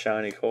to see a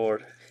shiny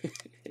card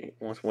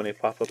once when they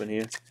pop up in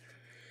here.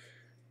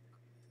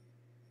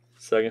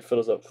 Second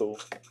fills up cool.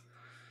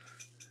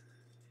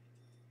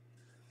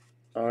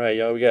 All right,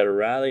 y'all. We got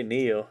Riley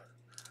Neal.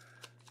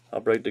 I'll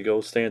break the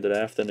gold standard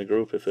after in the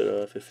group if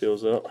it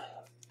fills up.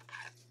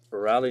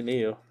 Riley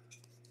Neal.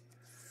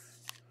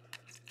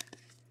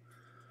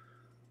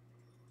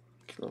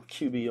 Little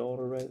QB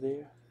order right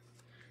there.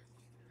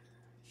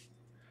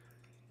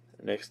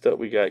 Next up,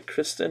 we got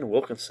Christian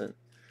Wilkinson.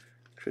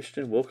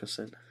 Christian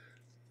Wilkinson.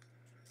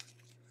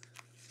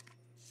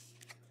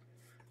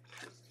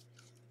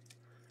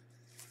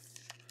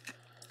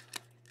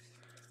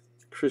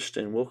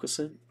 Christian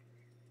Wilkinson.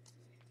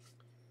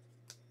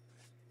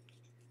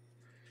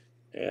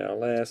 And our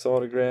last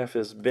autograph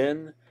is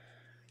Ben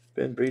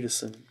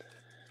Bredeson.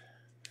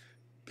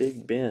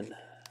 Big Ben.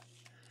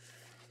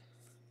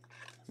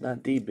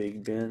 Not the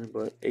Big Ben,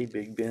 but a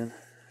Big Ben.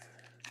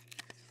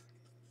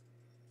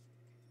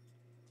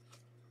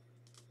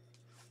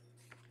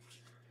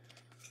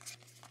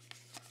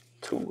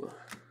 Tua.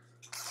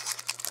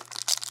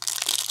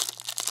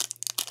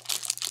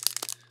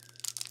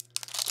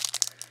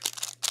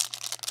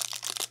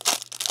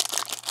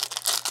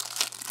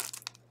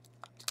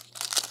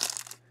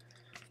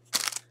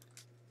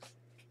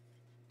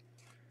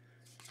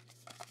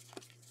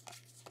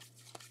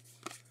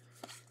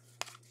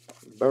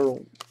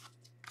 Burrow.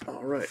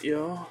 All right,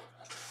 y'all.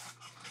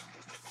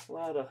 A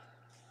lot of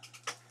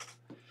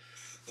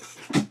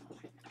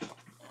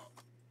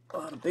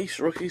base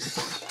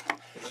rookies.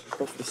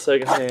 Hopefully the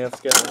second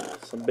half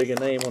got some bigger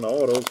name on the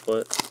autos,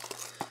 but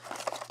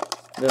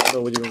never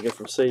know what you're gonna get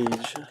from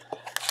Sage.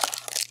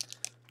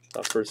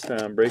 Our first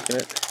time breaking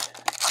it.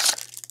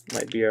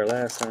 Might be our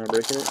last time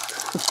breaking it.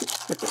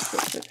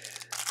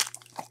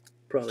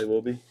 Probably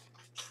will be.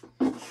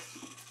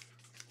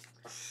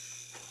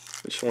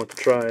 Just want to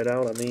try it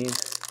out. I mean,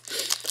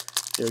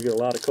 you'll get a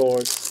lot of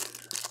cards.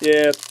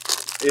 Yeah,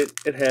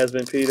 it has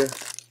been, Peter.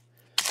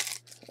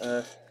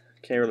 Can't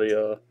really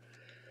I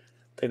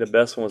think the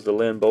best one was the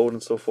Lynn Bowden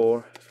so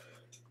far.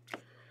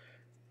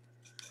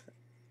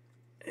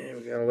 And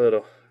we got a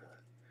little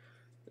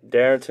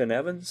Darrington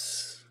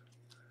Evans,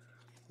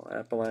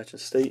 Appalachian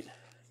State.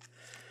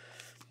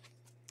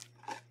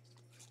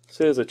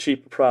 So it's a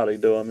cheaper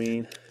product, though. I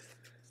mean,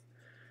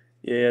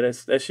 yeah,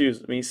 that's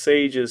usually. I mean,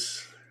 Sage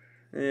is,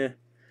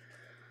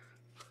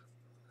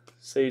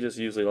 Sage is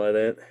usually like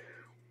that.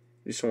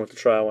 Just want to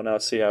try one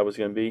out, see how it's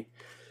gonna be.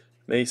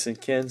 Mason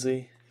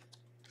Kenzie.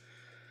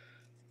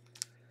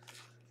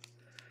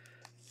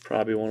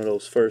 Probably one of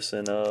those first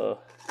and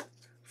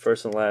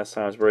last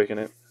times breaking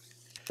it.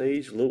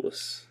 Sage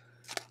Lewis.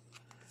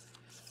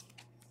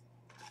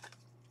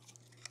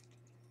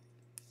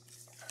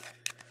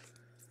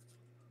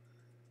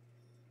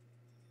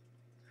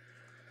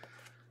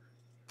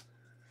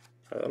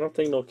 I don't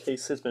think no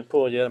case has been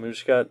pulled yet. I mean, we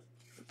just got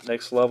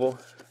next level.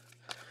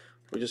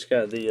 We just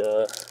got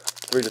the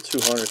 3 to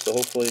 200, so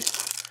hopefully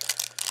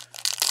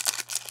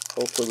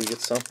we get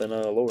something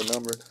lower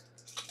numbered.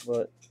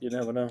 But you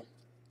never know.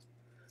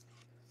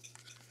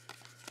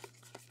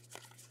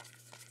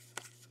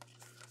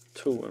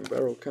 Two and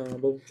barrel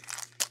combo.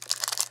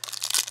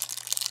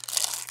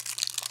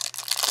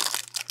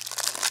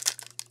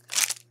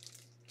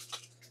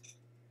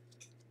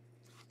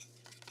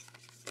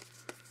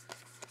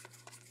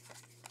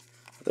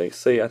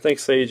 I think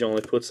Sage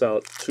only puts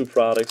out 2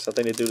 products. I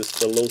think they do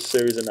the low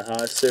series and the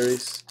high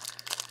series.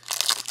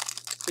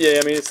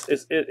 Yeah, I mean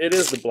it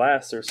is the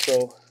blaster,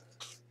 so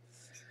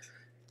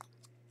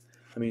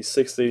I mean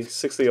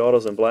 60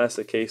 autos and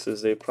blaster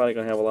cases. They're probably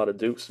gonna have a lot of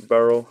Dukes,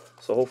 Burrow.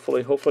 So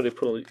hopefully they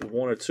put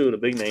 1 or 2 of the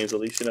big names at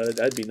least. You know,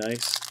 that'd be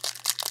nice.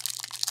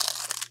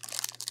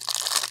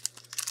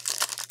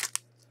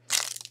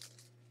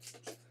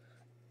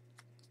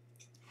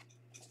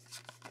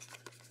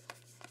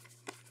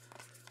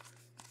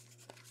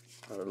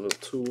 A little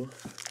tool.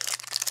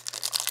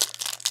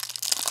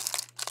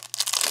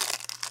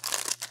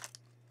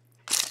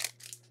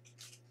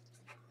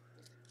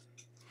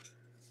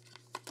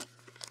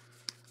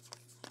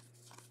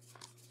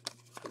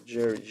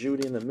 Jerry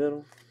Judy in the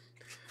middle.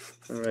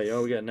 All right,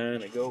 y'all, we got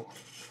 9 to go.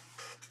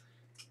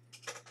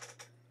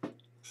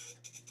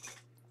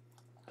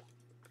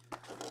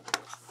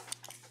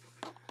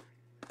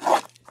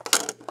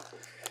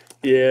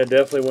 Yeah,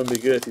 definitely wouldn't be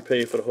good if you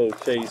paid for the whole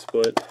case,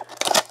 but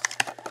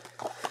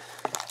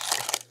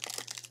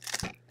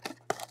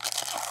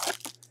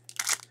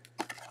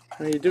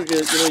you do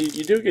get,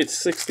 you do get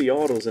 60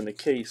 autos in the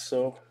case,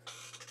 so,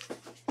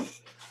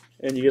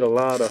 and you get a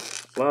lot of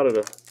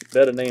the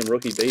better name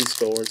rookie base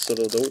cards, so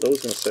those going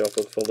to sell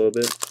for a little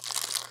bit.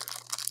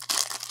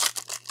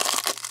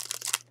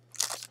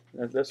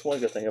 That's one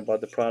good thing about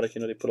the product.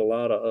 You know, they put a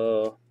lot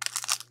of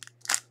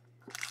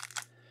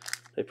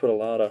They put a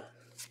lot of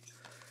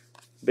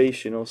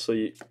base, you know, so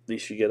at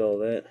least you get all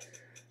that.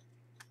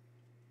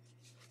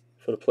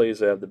 For the players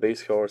that have the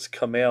base cards,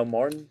 Kamel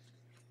Martin.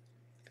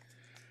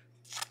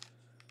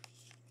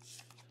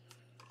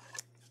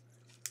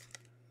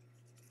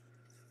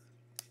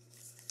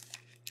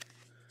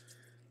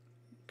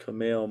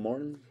 Kamel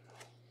Martin.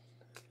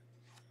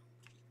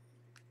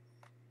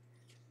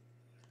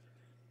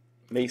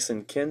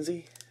 Mason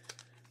Kinsey.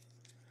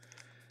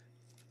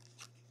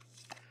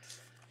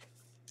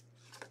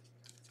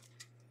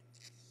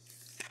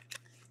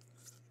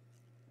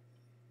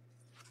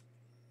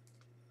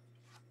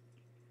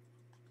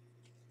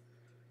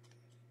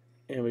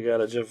 And we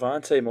got a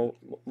Javante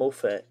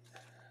Mofat.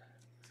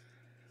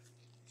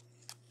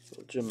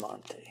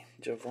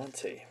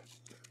 Javante.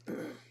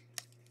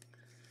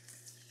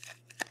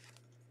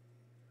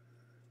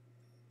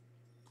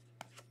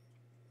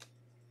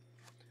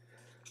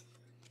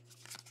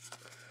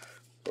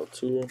 So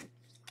two.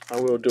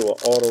 I will do an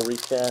auto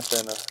recap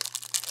and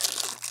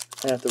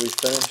after we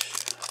finish.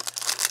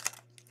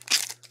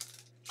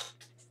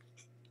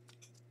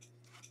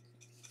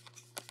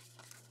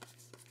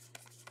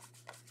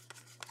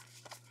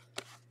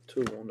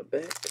 Two on the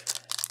back.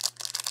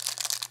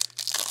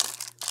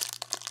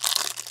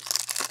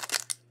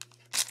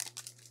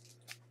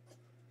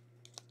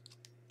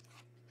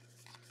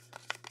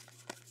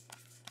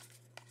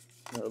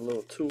 Another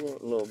little tool,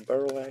 a little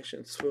barrel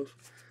action Swift.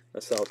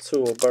 That's our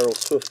tool barrel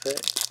Swift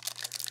pack.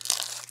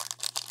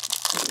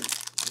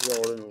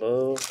 Jordan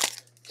Love.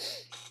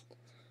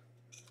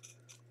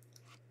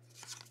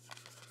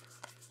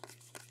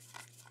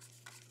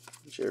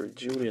 Jerry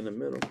Jeudy in the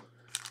middle.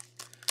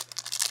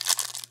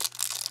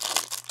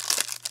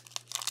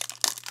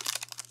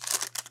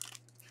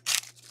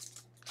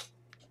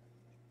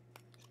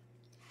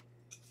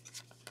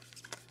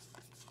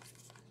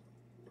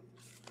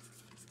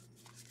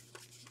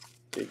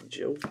 Big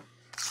Joe.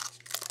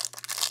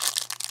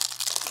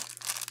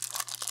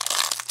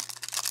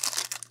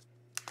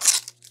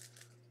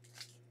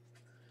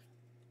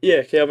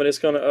 Yeah, Kevin, it's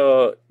gonna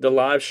the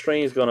live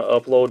stream is gonna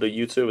upload to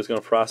YouTube. It's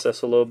gonna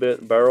process a little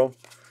bit. Barrel.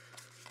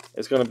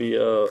 It's gonna be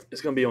on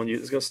it's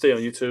gonna stay on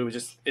YouTube.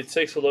 It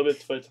takes a little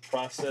bit for it to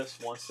process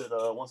once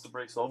the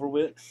break's over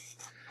with.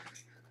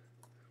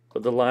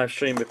 But the live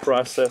stream it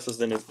processes,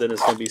 then it's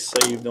gonna be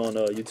saved on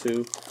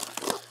YouTube.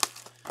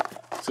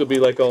 It's gonna be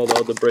like all the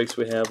other breaks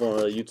we have on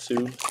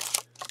YouTube.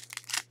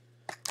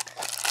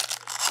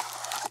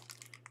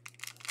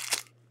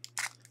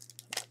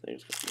 I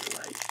think it's gonna be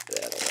like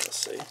that. I want to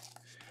say.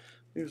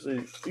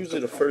 Usually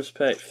the first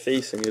pack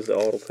facing is the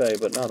auto pack,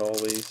 but not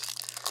always.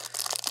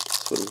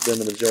 That's what it's been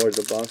the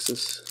majority of the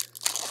boxes.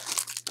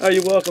 Oh,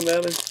 you're welcome,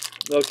 Evan.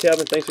 Well,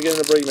 Kevin, thanks for getting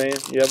a break, man.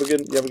 You have a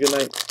good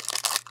night.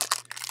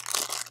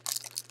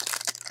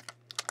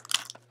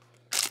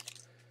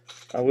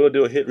 I will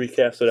do a hit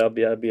recap, so I'll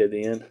be at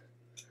the end.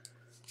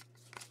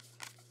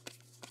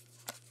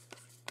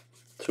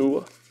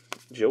 Tua,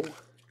 Joe.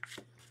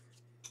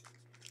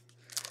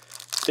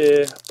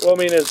 Yeah, well, I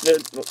mean,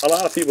 a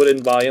lot of people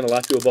didn't buy in. A lot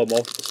of people bought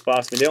multiple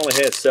spots. I mean, they only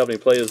had 70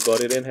 players, but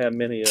they didn't have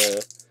many.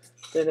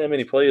 Didn't have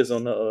many players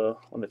on the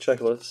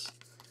checklist.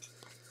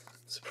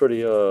 It's a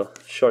pretty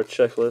short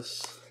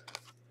checklist.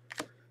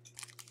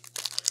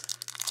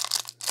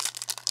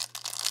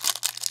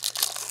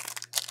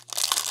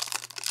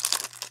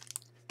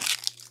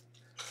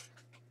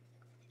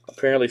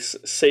 Apparently,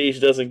 Sage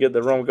doesn't get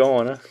the room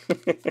going, huh?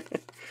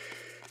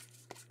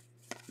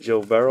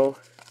 Joe Burrow.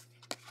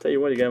 Tell you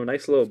what, you got a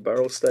nice little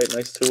barrel stack,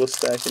 nice tool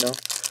stack, you know.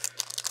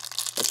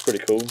 That's pretty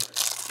cool.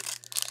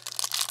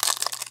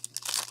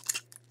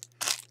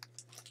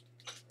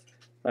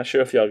 Not sure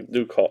if y'all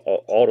do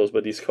autos,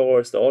 but these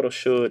cards, the auto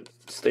should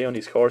stay on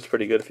these cards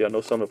pretty good if y'all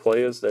know some of the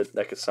players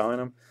that could sign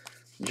them.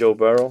 Joe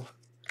Burrow.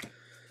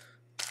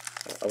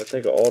 I would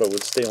think an auto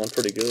would stay on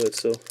pretty good,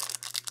 so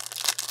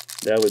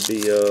that'd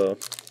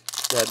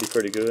be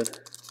pretty good.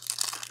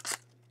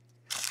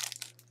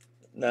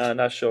 Nah,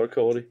 not sure,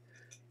 Cody.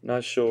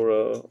 Not sure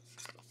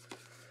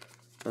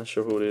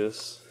who it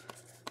is.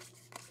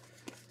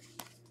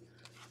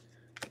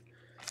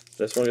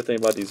 That's one good thing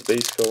about these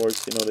base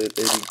cards. You know,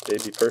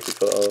 they'd be perfect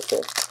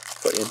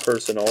for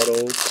in-person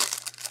autos.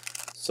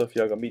 So if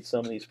y'all gonna meet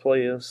some of these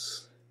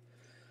players,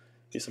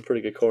 be some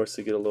pretty good cards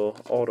to get a little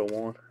auto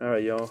on. All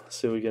right, y'all. Let's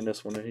see what we get in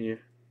this one in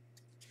here.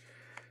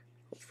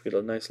 Get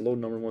a nice low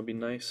number one. Be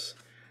nice.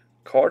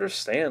 Carter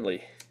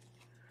Stanley.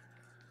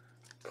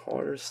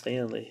 Carter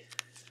Stanley.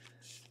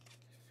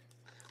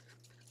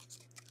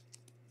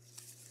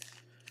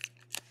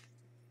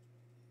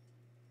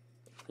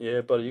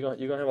 Yeah, buddy, you're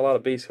gonna have a lot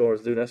of base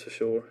cards, dude. That's for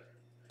sure.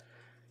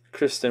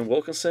 Christian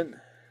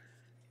Wilkinson.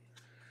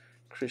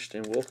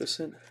 Christian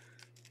Wilkinson.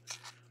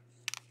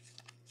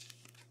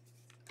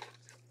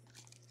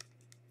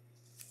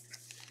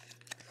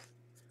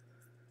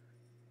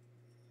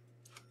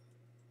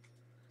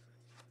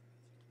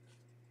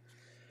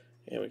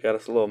 And we got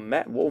us a little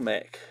Matt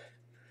Womack.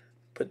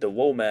 Put the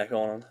Womack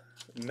on him.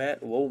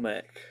 Matt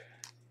Womack.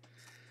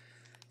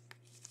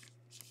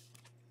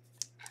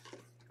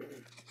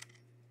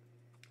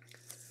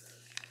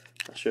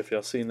 sure if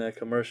y'all seen that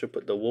commercial,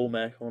 put the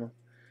Womack on them.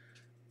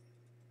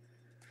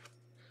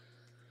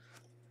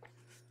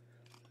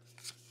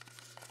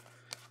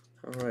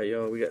 Alright,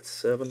 y'all, we got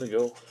 7 to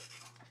go.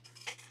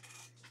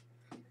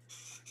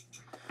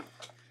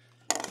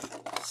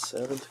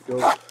 7 to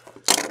go.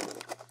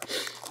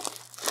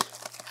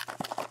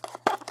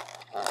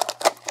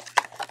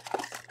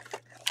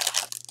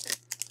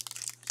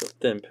 It's a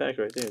thin pack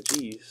right there,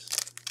 jeez.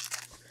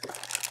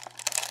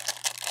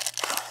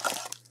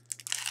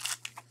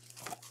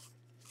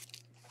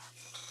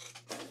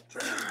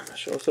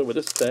 Show us over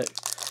this pack.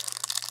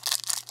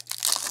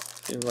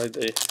 Seems like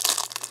they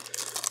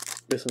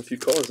missing a few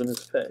cards in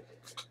this pack.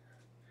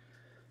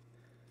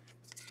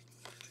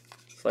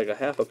 It's like a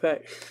half a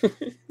pack.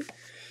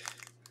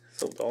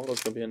 So the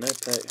autos gonna be in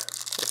that pack.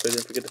 If they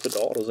didn't forget to put the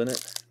autos in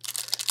it.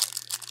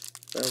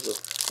 That was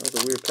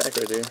a weird pack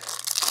right there.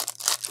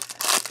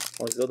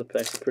 All these other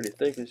packs are pretty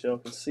thick, as y'all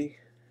can see.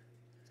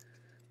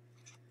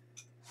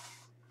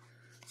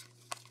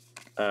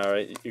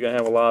 Alright, you're gonna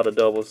have a lot of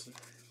doubles.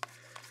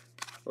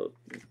 Look,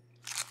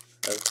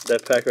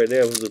 that pack right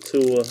there was a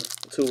Tua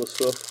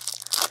Swift.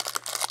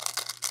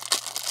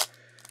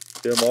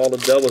 Give him all the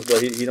doubles,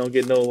 but he don't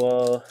get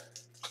no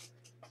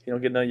he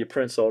don't get none of your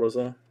Prince autos,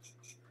 huh?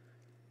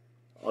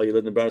 Oh, you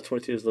lived in about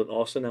 22 years, lived in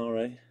Austin now,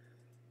 right?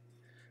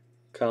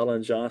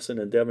 Colin Johnson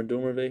and Devin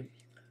Duvernay.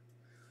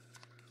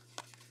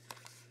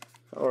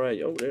 Alright,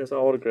 yo, there's our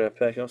autograph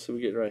pack. Let's see what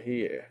we get right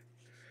here.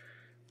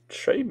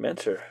 Trey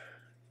Mentor.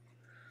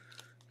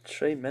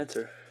 Trey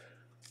Mentor.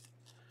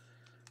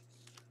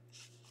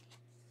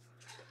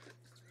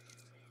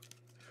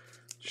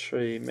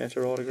 Trey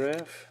Mentor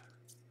autograph.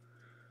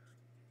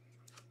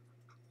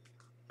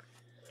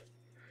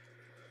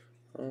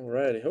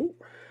 Alrighty, hold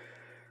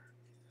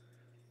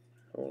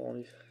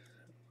on.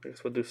 I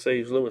guess we'll do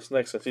Sage Lewis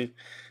next since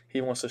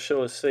he wants to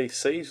show us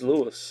Sage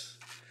Lewis.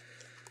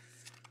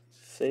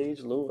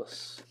 Sage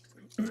Lewis.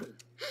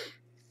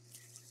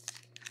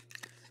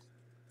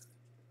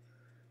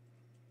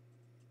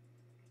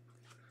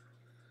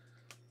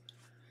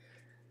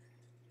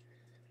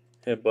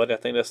 Yeah, buddy, I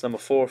think that's number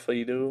 4 for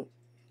you, dude.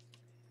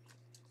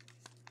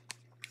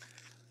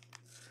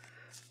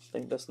 I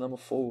think that's number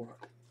 4.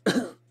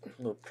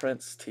 Little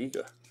Prince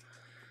Tiga.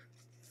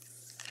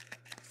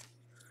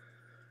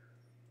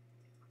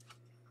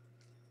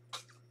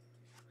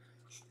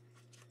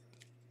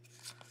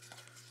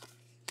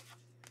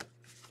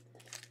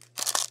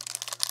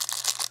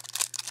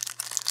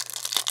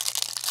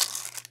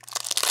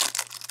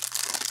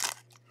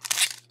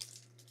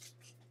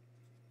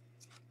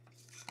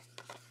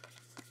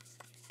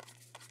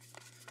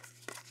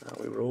 Now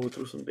we roll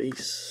through some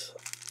base.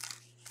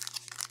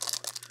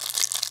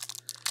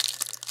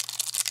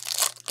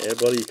 Yeah,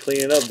 buddy, you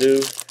cleaning up,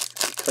 dude.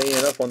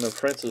 Cleaning up on the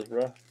Princes,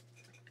 bro.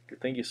 Good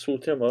thing you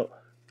swooped him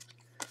up.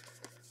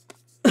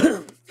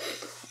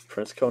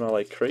 Prince coming out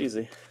like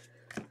crazy.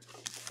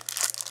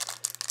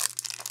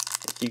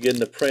 If you get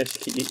in the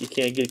Prince, you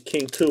can't get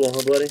King 2 on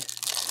her, buddy.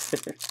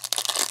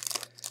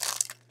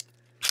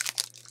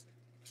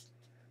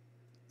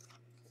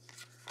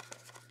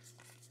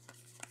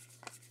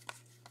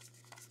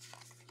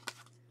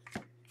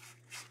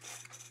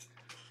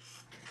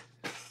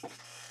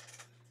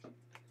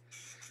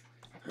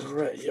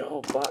 Alright,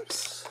 y'all,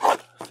 box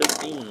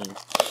 15.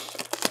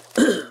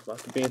 About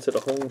to be into the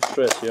home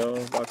stretch,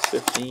 y'all. Box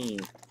 15.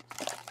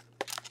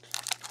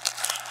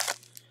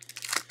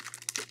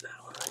 That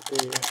one right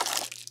there.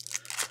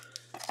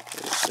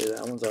 Let's see,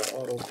 that one's our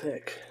auto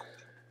pick.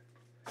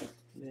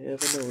 You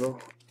never know, though.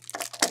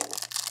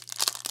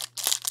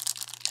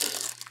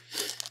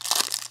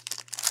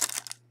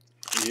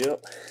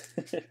 Yep.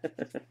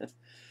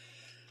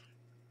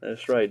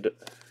 That's right.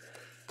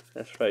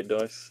 That's right,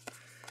 Docs.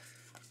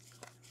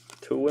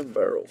 Twin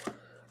barrel.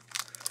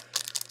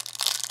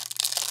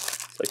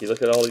 Like you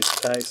look at all these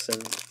packs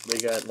and they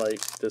got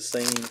like the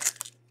same,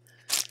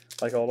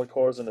 like all the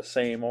cards in the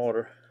same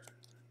order.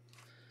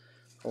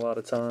 A lot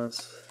of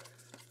times.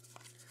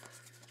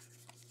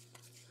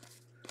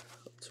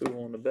 2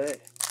 on the back.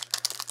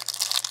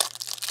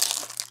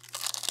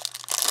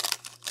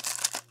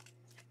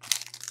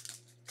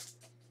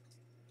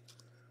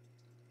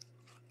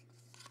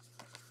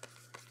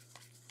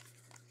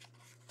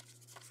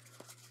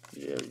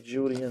 Yeah,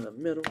 Judy in the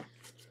middle.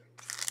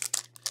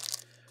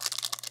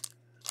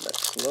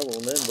 Next level,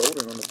 and then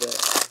Bowden on the back.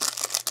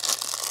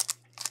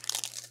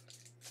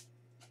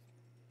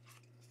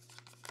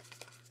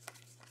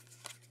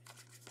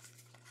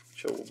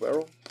 Joe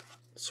Barrel,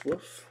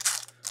 Swift.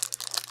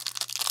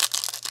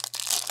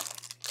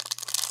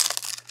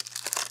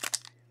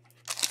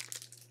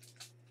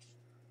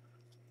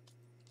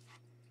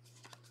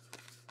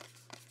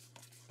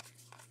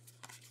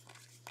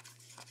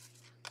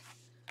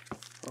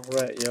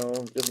 Alright,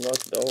 y'all. Good luck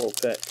with the auto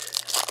pack.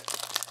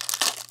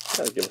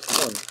 Gotta give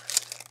us one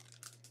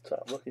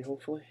top rookie,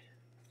 hopefully.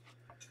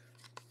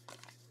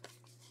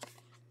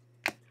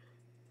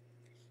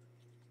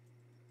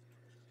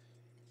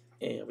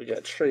 And we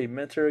got Trey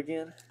Mentor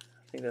again.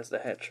 I think that's the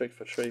hat trick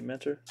for Trey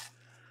Mentor.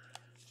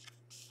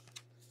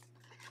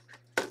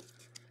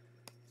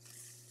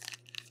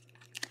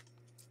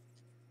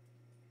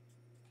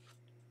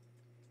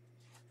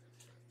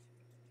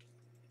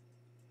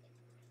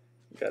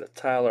 got a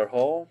Tyler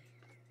Hall.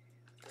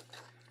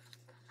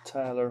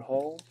 Tyler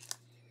Hall.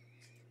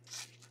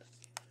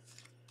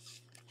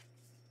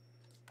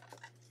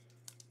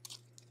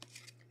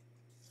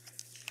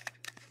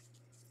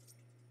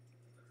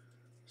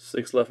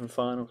 Six left and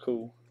final.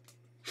 Cool.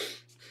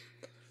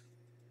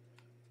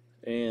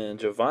 And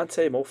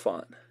Javante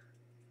Mofant.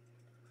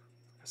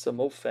 Some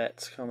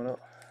Mofats coming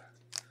up.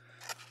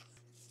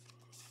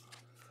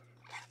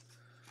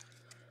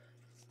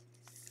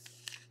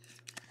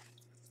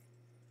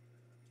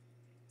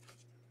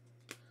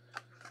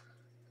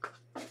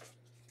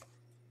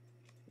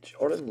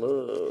 Jordan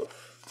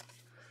Love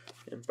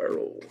and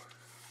Burrow.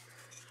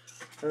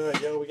 All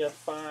right, y'all, we got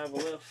 5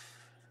 left.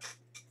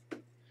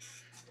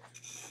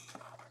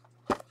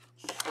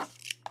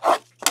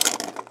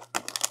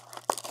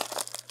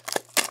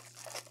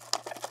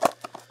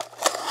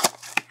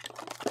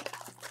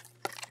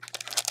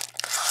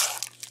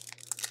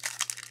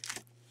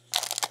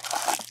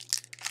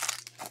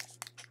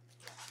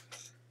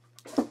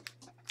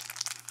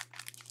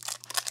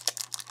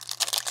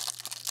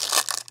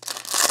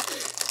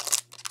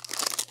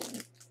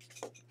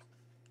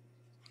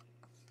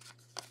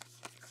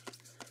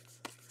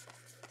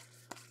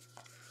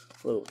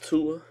 Little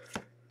Tua.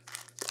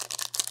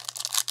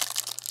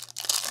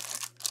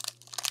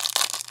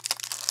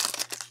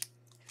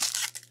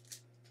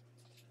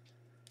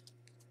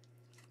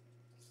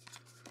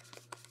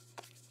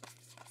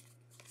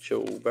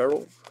 Joe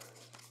Burrow.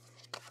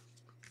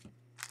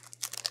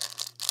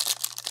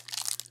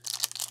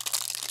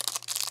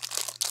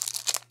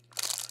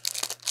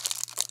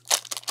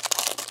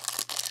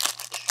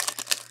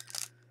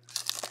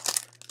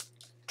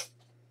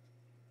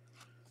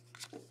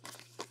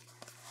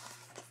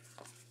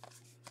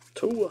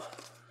 Tua.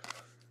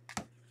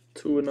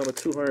 Tua number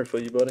 200 for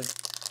you, buddy.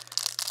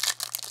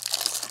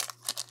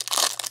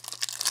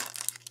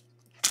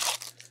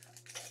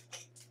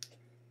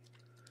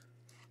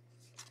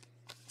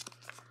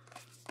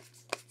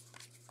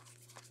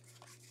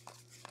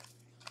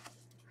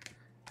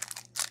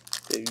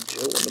 Big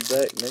Joe in the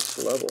back, next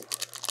level.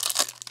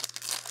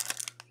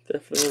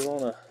 Definitely was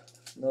on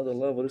another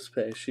level this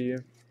past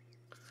year.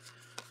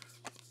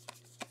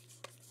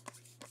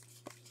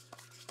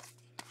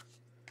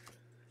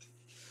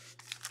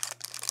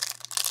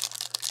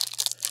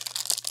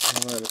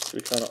 Alright, let's see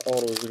what kind of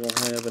autos we're going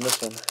to have in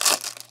this one.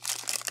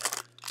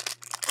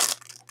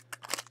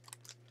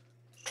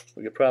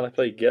 We could probably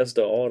play Guess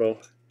the Auto,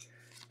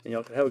 and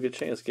y'all can have a good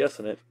chance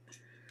guessing it.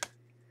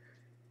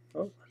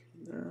 Oh,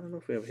 I don't know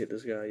if we ever hit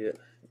this guy yet.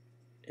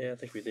 Yeah, I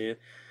think we did.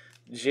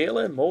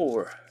 Jalen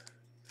Moore.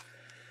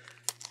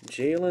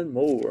 Jalen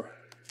Moore.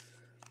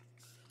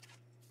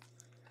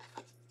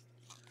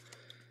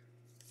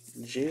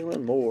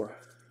 Jalen Moore.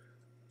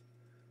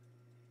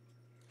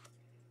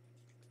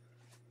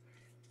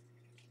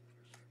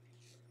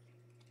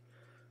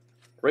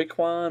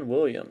 Raekwon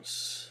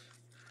Williams.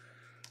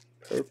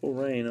 Purple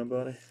Rain, huh,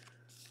 buddy?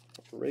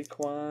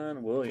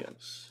 Raekwon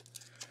Williams.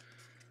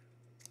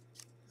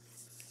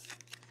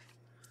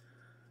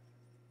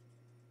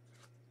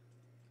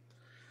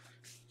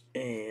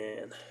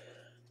 And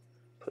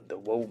put the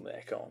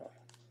Womack on him.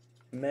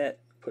 Matt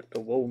put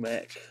the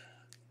Womack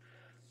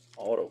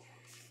auto.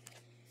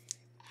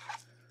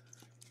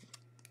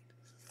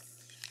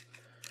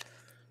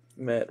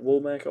 Matt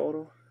Womack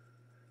auto.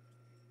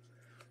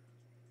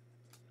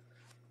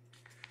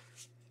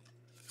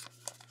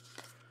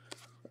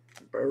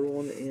 Burrow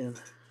on the end.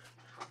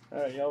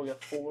 Alright, y'all, we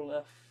got 4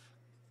 left.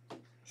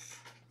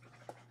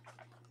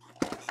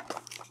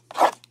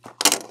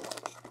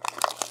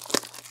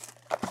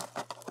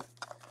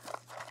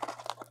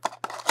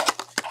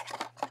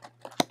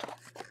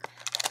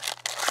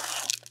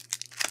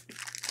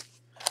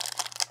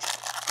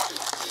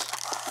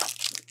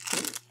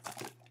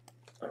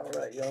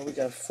 Alright, y'all, we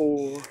got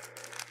 4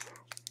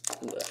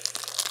 left.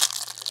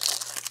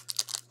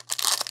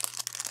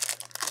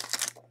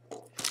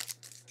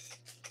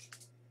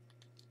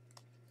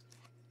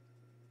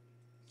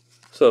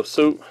 What's up,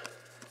 Soup?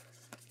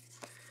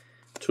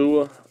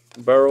 Tua,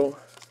 Burrow.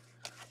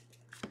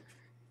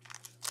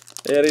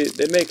 Yeah,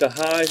 they make a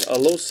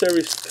low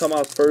series come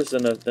out first,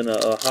 and then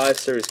a high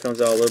series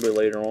comes out a little bit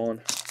later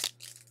on.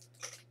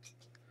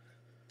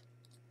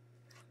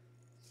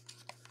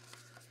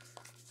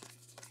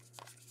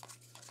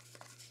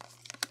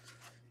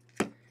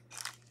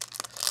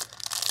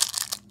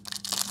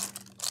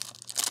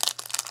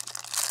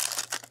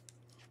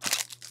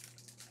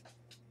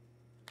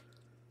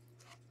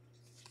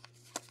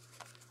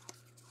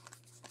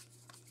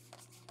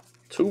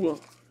 Tua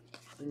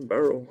and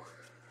Burrow.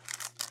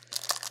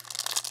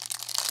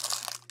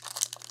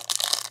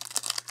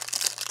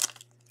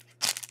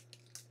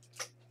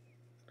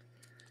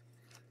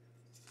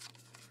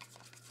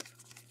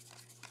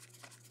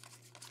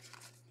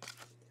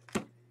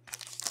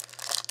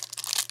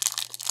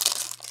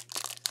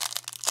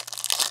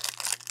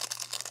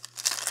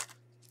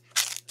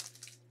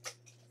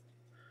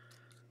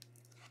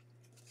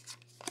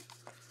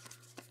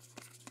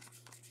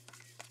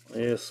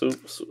 Yeah,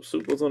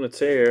 Soup was on a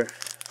tear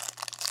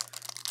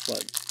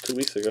like 2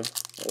 weeks ago.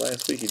 Well,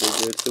 last week he did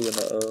good too in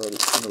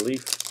the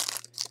Leaf.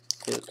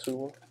 Hit 2.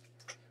 All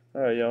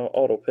right, y'all.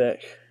 Auto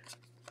pack.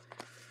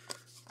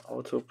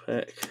 Auto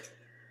pack.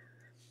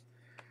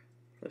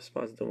 This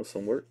spot's doing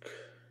some work.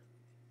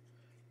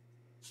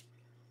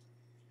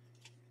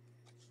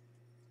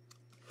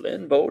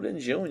 Lynn Bolden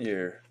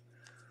Jr.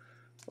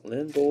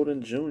 Lynn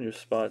Bolden Jr.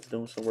 spot's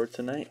doing some work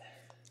tonight.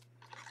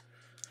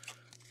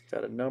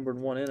 Got a numbered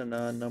 1 and a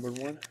non-numbered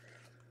 1.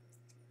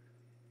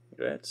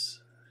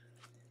 Congrats.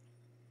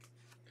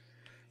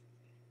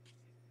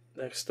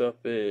 Next up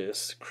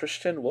is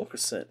Christian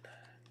Wilkerson.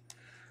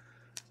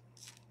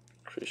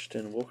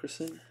 Christian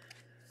Wilkerson.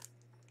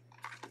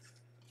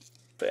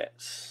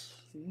 Fats.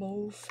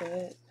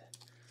 Mofat.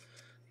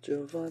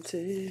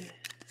 Javante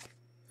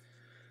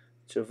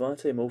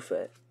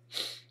Mofat.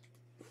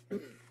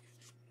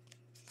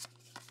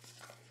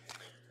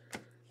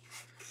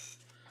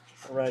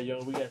 Alright,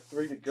 y'all, we got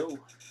 3 to go.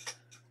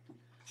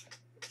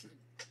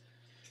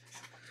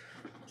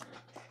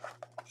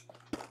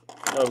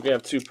 Oh, we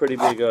have 2 pretty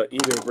big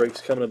eBay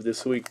breaks coming up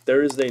this week.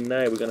 Thursday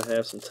night, we're going to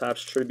have some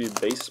Topps Tribute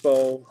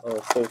Baseball,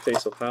 full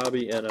case of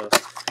hobby, and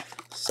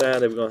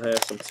Saturday, we're going to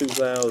have some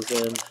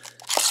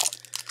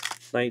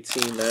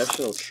 2019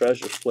 National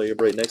Treasures player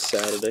break next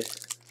Saturday.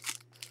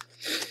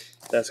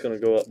 That's going to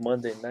go up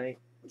Monday night,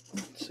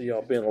 so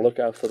y'all be on the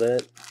lookout for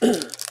that.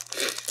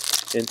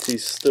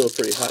 NT's still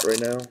pretty hot right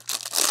now.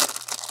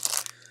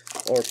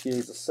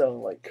 RPAs are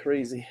selling like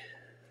crazy.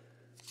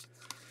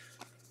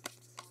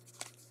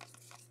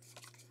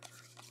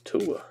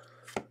 Tua.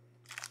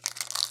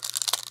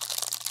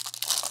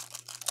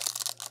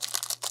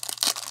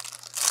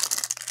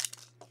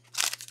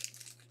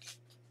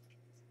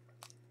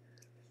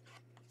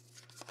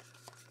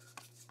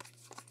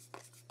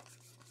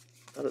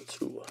 Not a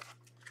Tua.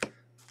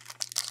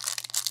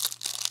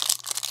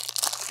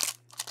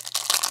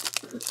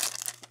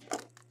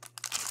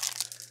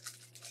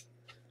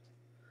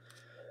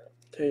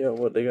 Tell you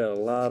what, they got a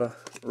lot of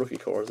rookie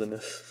cards in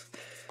this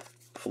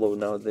flow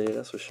nowadays,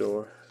 that's for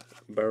sure.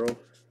 Barrel.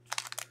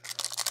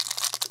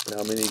 And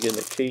how many you get in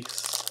the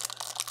case?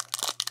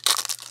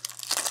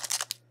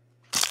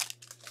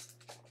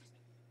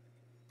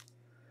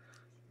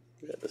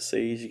 We got the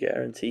Sage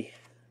Guarantee.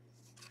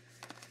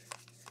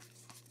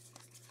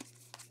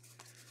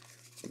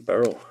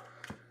 Barrel.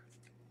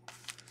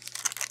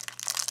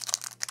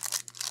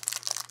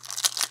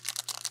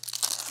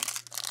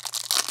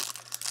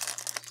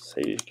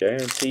 Sage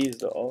guarantees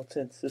the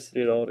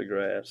authenticity of the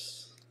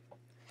autographs.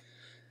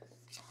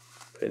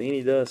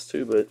 Panini does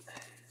too, but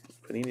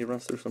Panini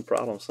runs through some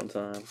problems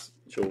sometimes.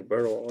 Joe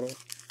Burrow auto.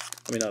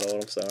 I mean, not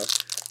auto, I'm sorry.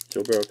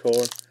 Joe Burrow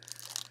card.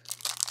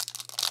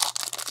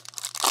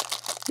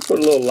 You put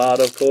a little lot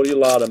up, Cody. You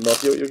lot them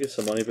up, you'll get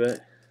some money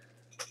back.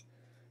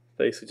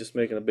 Basically, just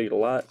making a big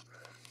lot.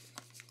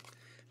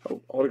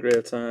 Oh,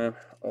 autograph time.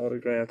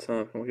 Autograph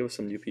time. Come on, give us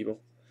some new people.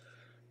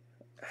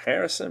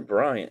 Harrison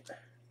Bryant.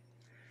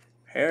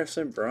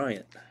 Harrison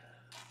Bryant.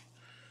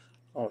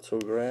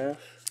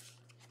 Autograph.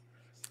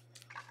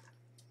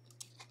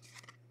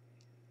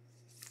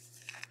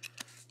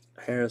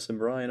 Harrison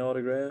Bryant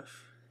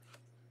autograph.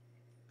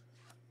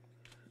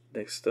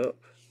 Next up,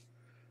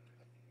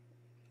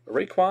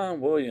 Raekwon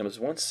Williams,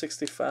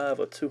 165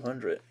 of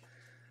 200.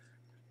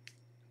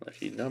 Like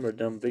he numbered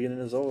them bigger than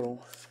his auto.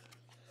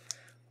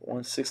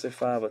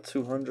 165 of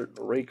 200.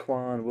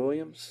 Raekwon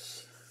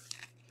Williams.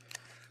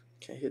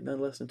 Can't hit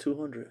nothing less than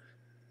 200.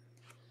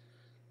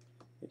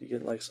 Need to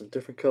get like some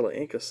different color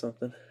ink or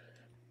something.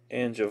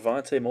 And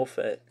Javante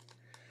Mofat.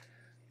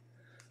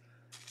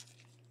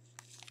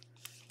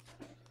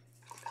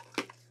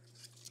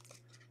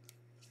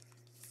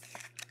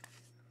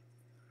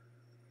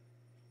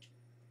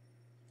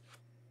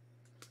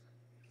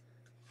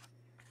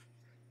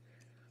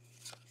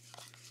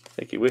 I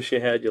think you wish you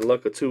had your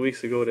luck of 2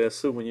 weeks ago there,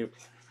 Sue, when you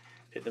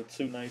hit them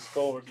 2 nice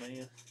cards,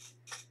 man.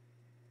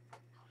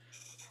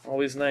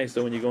 Always nice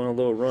though when you go on a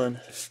little run.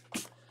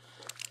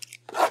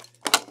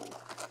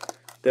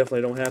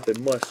 Definitely don't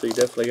happen much, so you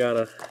definitely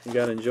gotta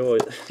enjoy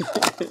it.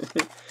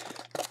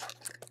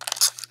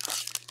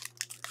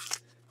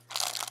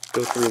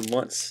 Go through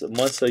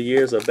months or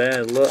years of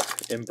bad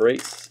luck,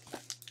 embrace.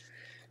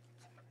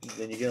 And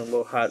then you get a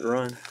little hot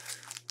run.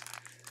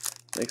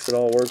 Makes it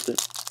all worth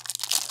it.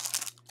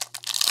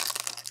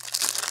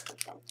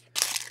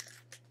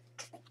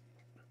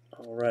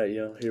 Alright,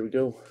 y'all, here we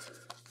go.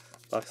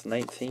 Box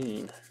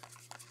 19.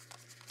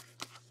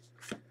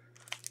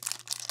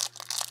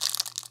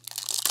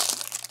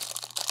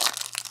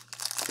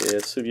 Yeah,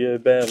 so you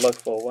had bad luck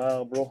for a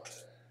while, bro.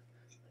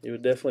 You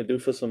would definitely do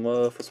for some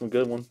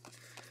good one.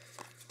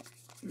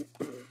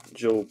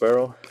 Joe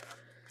Burrow.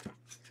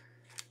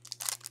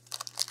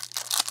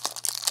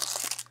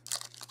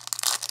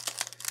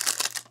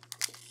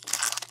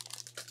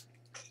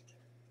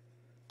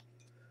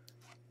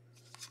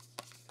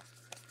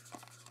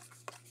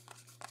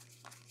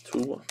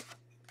 Tua.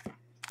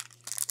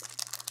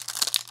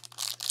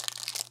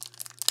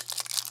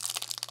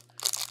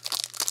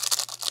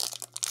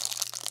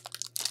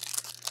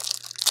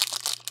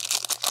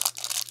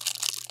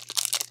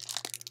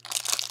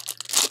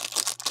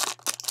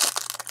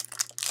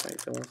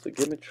 It wants to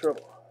give me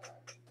trouble.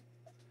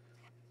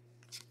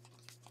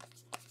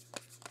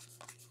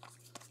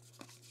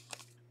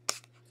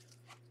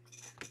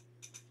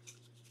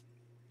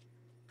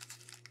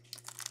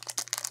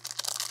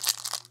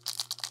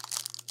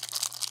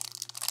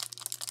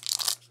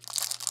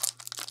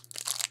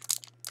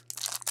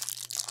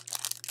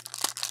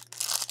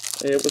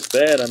 It was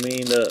bad. I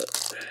mean, the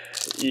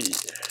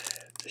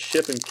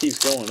shipping keeps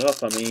going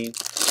up. I mean,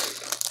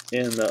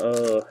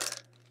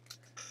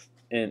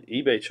 and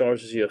eBay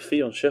charges you a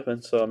fee on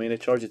shipping. So I mean, they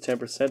charge you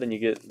 10%, and you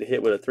get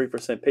hit with a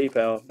 3%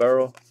 PayPal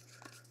barrel.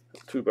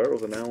 2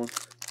 barrels on that one.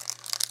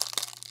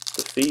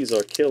 The fees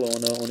are killer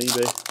on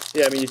eBay.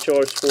 Yeah, I mean, you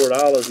charge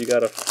 $4.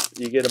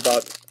 You get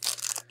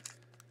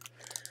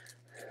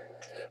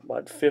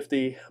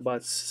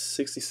about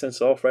 60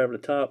 cents off right over the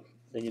top.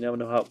 And you never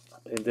know how.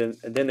 And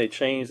then they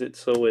changed it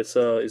so it's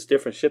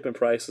different shipping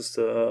prices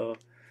to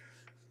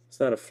it's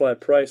not a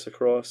flat price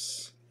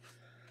across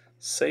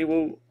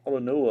Seiwu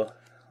Autonua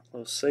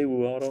or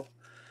Seiwu Auto.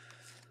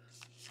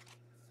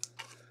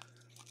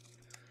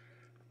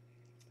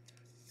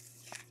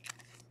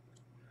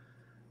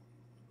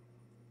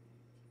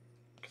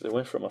 Because it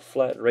went from a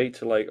flat rate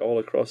to like all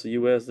across the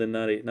U.S. Then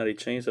now they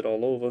changed it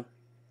all over.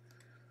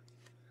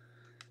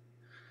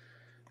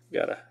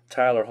 Got a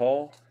Tyler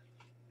Hall.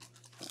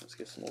 Let's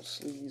get some more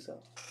sleeves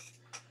out.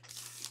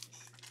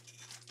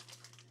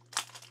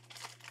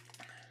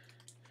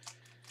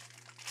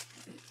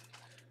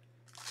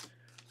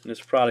 And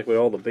this product with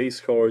all the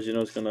base cards, you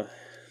know,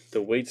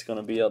 the weight's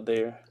gonna be out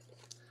there,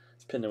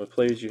 depending on what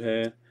players you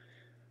had.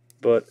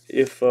 But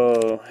if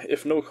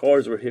no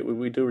cards were hit,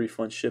 we do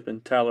refund shipping.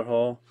 Tyler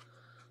Hall.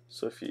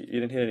 So if you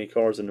didn't hit any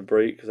cards in the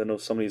break, because I know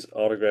some of these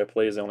autograph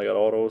players they only got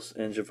autos,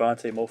 and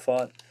Javante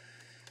Moffat,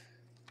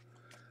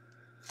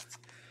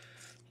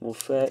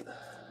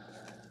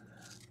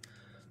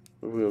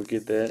 we'll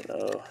get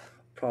that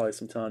probably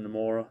sometime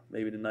tomorrow,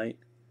 maybe tonight.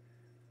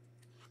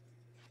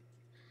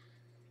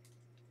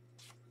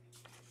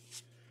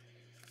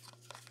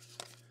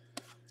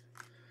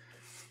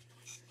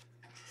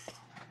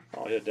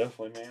 Oh yeah,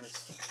 definitely, man.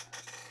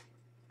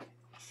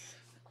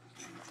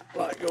 A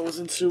lot goes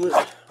into it.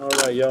 All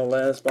right, y'all.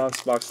 Last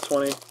box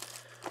 20.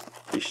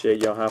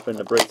 Appreciate y'all hopping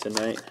the break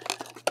tonight.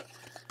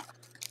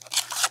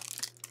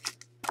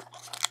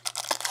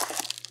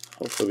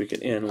 Hopefully we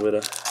can end with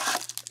a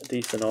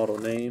decent auto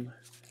name.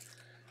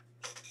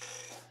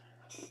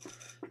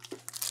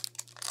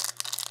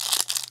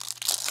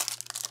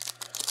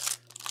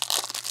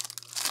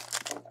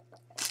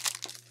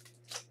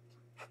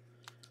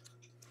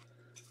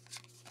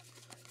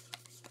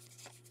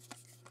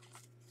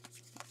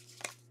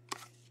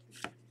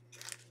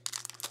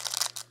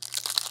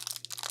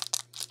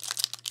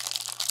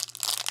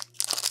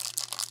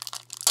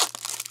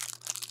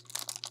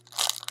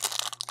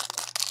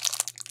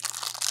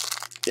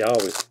 Yeah, I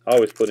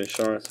always put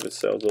insurance if it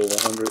sells over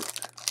 100.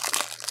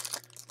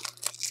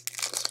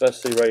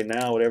 Especially right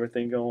now with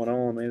everything going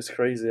on, man. It's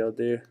crazy out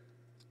there.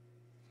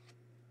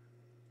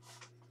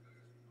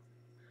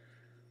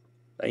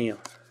 Damn.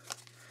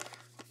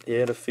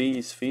 Yeah, the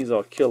fees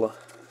are killer.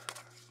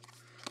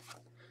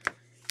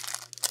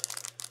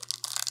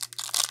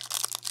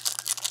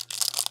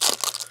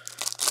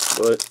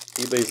 But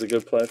eBay's a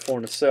good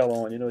platform to sell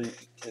on. You know, you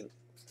get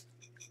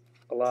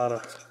a lot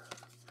of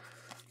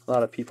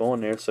people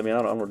on there. So I mean,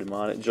 I don't really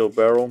mind it. Joe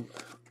Barrel,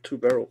 2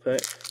 barrel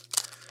pack.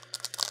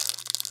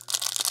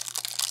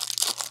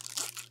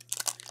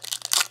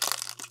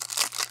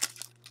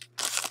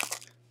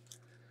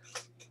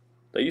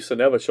 They used to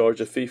never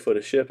charge a fee for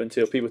the ship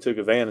until people took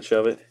advantage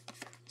of it.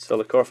 Sell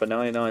a car for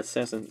 99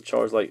 cents and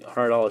charge like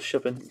 $100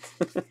 shipping.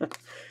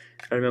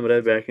 I remember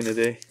that back in the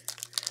day.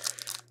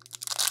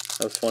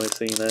 That was funny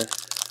seeing that.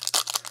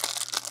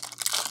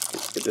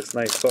 Get this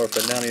nice car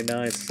for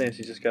 99 cents.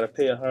 You just gotta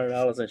pay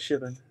 $100 in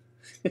shipping.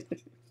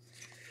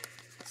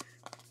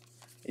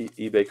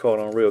 eBay caught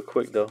on real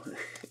quick though.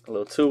 A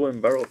little 2-in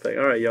barrel pack.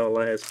 All right, y'all.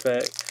 Last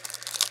pack.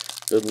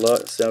 Good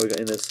luck. See how we got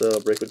in this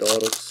break with the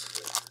autos.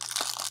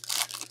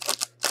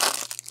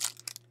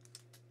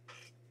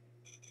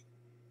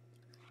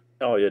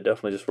 Oh yeah,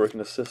 definitely just working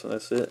the system.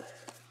 That's it.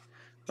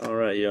 All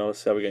right, y'all. Let's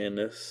see how we got in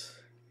this.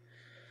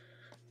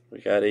 We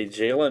got a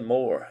Jalen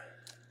Moore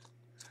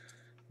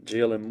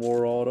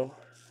auto.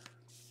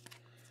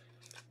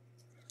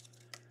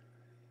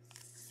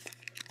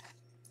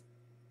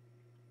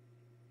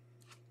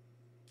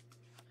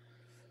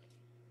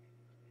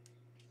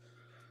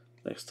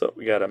 Next up,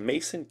 we got a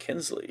Mason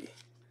Kinsley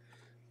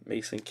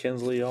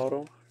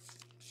auto.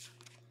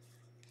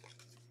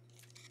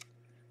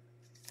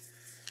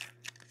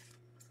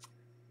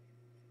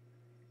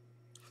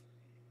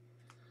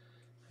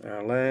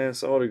 Our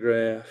last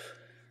autograph,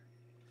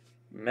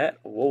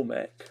 Matt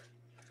Womack.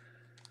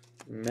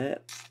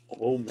 Matt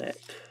Womack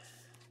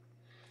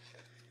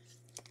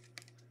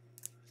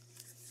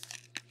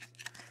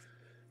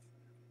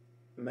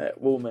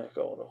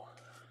auto.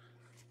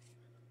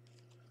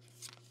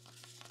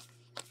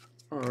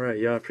 Alright,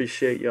 y'all.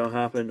 Appreciate y'all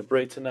hopping in the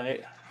break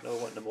tonight. I know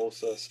it wasn't the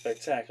most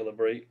spectacular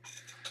break,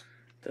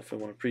 Definitely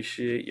want to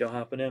appreciate y'all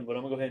hopping in, but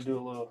I'm gonna go ahead and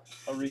do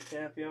a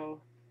recap,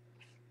 y'all.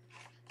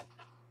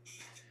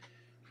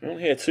 We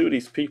only had 2 of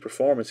these peak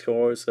performance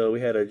cards. So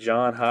we had a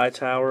John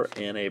Hightower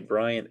and a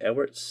Brian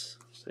Edwards.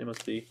 So they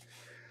must be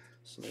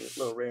some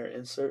little rare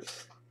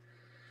inserts.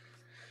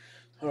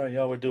 All right,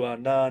 y'all. We'll do our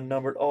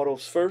non-numbered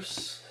autos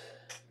first.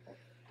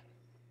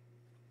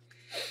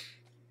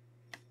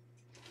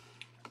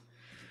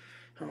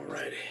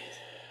 Alrighty.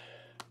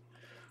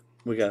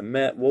 We got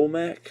Matt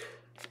Womack,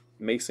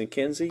 Mason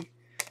Kinsey,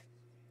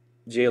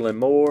 Jalen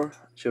Moore,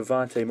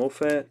 Javante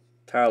Moffat,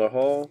 Tyler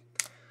Hall,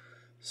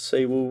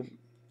 Sewu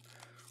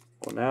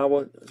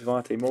Onawa,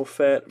 Javante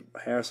Moffat,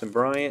 Harrison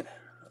Bryant,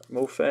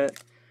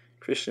 Moffat,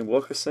 Christian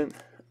Wilkerson,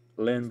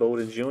 Lynn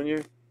Bowden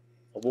Jr.,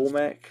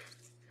 Womack,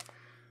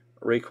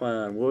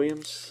 Raekwon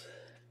Williams,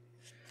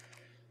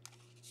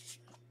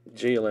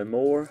 Jalen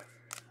Moore,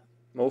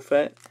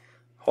 Moffat,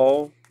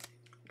 Hall,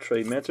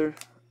 Trey Mentor,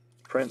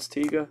 Prince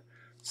Tega,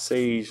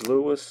 Sage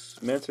Lewis,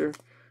 Mentor,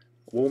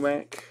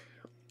 Womack,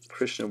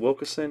 Christian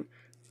Wilkerson,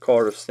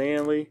 Carter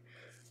Stanley,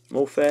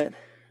 Moffat,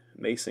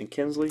 Mason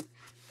Kinsley,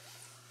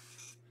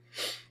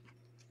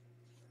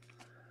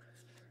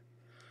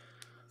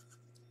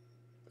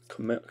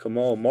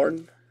 Kamal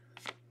Martin.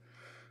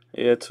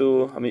 Yeah,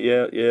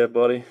 yeah,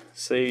 buddy.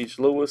 Sage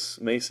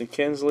Lewis, Mason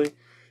Kinsley,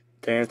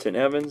 Darrington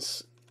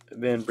Evans,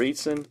 Ben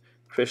Breedson,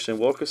 Christian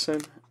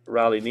Wilkerson,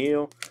 Riley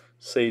Neal,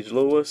 Sage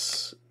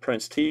Lewis,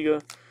 Prince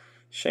Tega,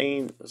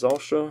 Shane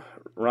Zolstra,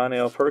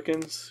 Ronell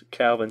Perkins,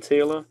 Calvin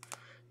Taylor,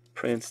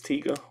 Prince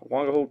Tega,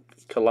 Wangahoe,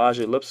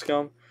 Kalaja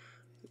Lipscomb,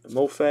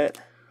 Moffat,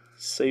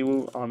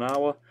 Sewu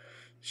Onawa,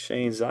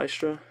 Shane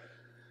Zystra,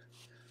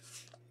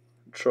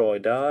 Troy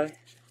Dye,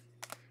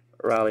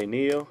 Riley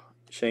Neal,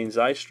 Shane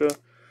Zystra,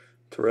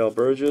 Terrell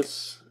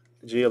Burgess,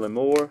 Jalen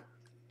Moore,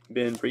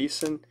 Ben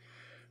Breeson,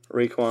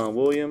 Raekwon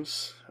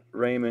Williams,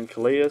 Raymond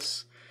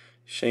Calais,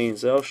 Shane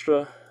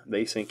Zelstra,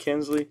 Mason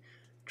Kinsley,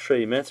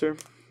 Trey Mentor,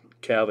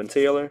 Calvin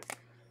Taylor,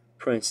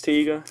 Prince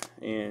Tega,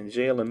 and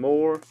Jalen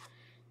Moore.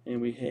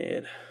 And we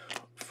had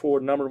 4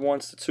 numbered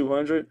ones to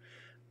 200.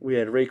 We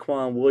had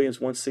Raekwon Williams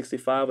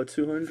 165 of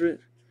 200.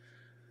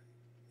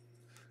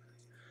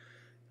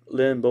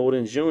 Lynn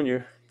Bowden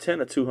Jr.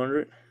 10 of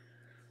 200.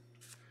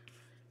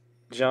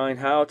 John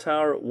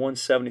Hightower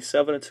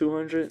 177 of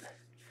 200.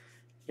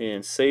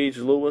 And Sage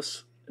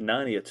Lewis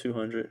 90 of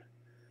 200.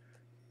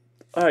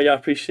 Alright, y'all,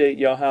 appreciate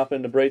y'all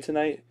hopping the break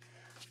tonight.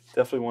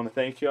 Definitely want to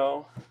thank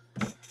y'all.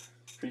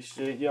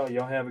 Appreciate y'all.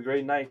 Y'all have a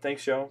great night.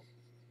 Thanks, y'all.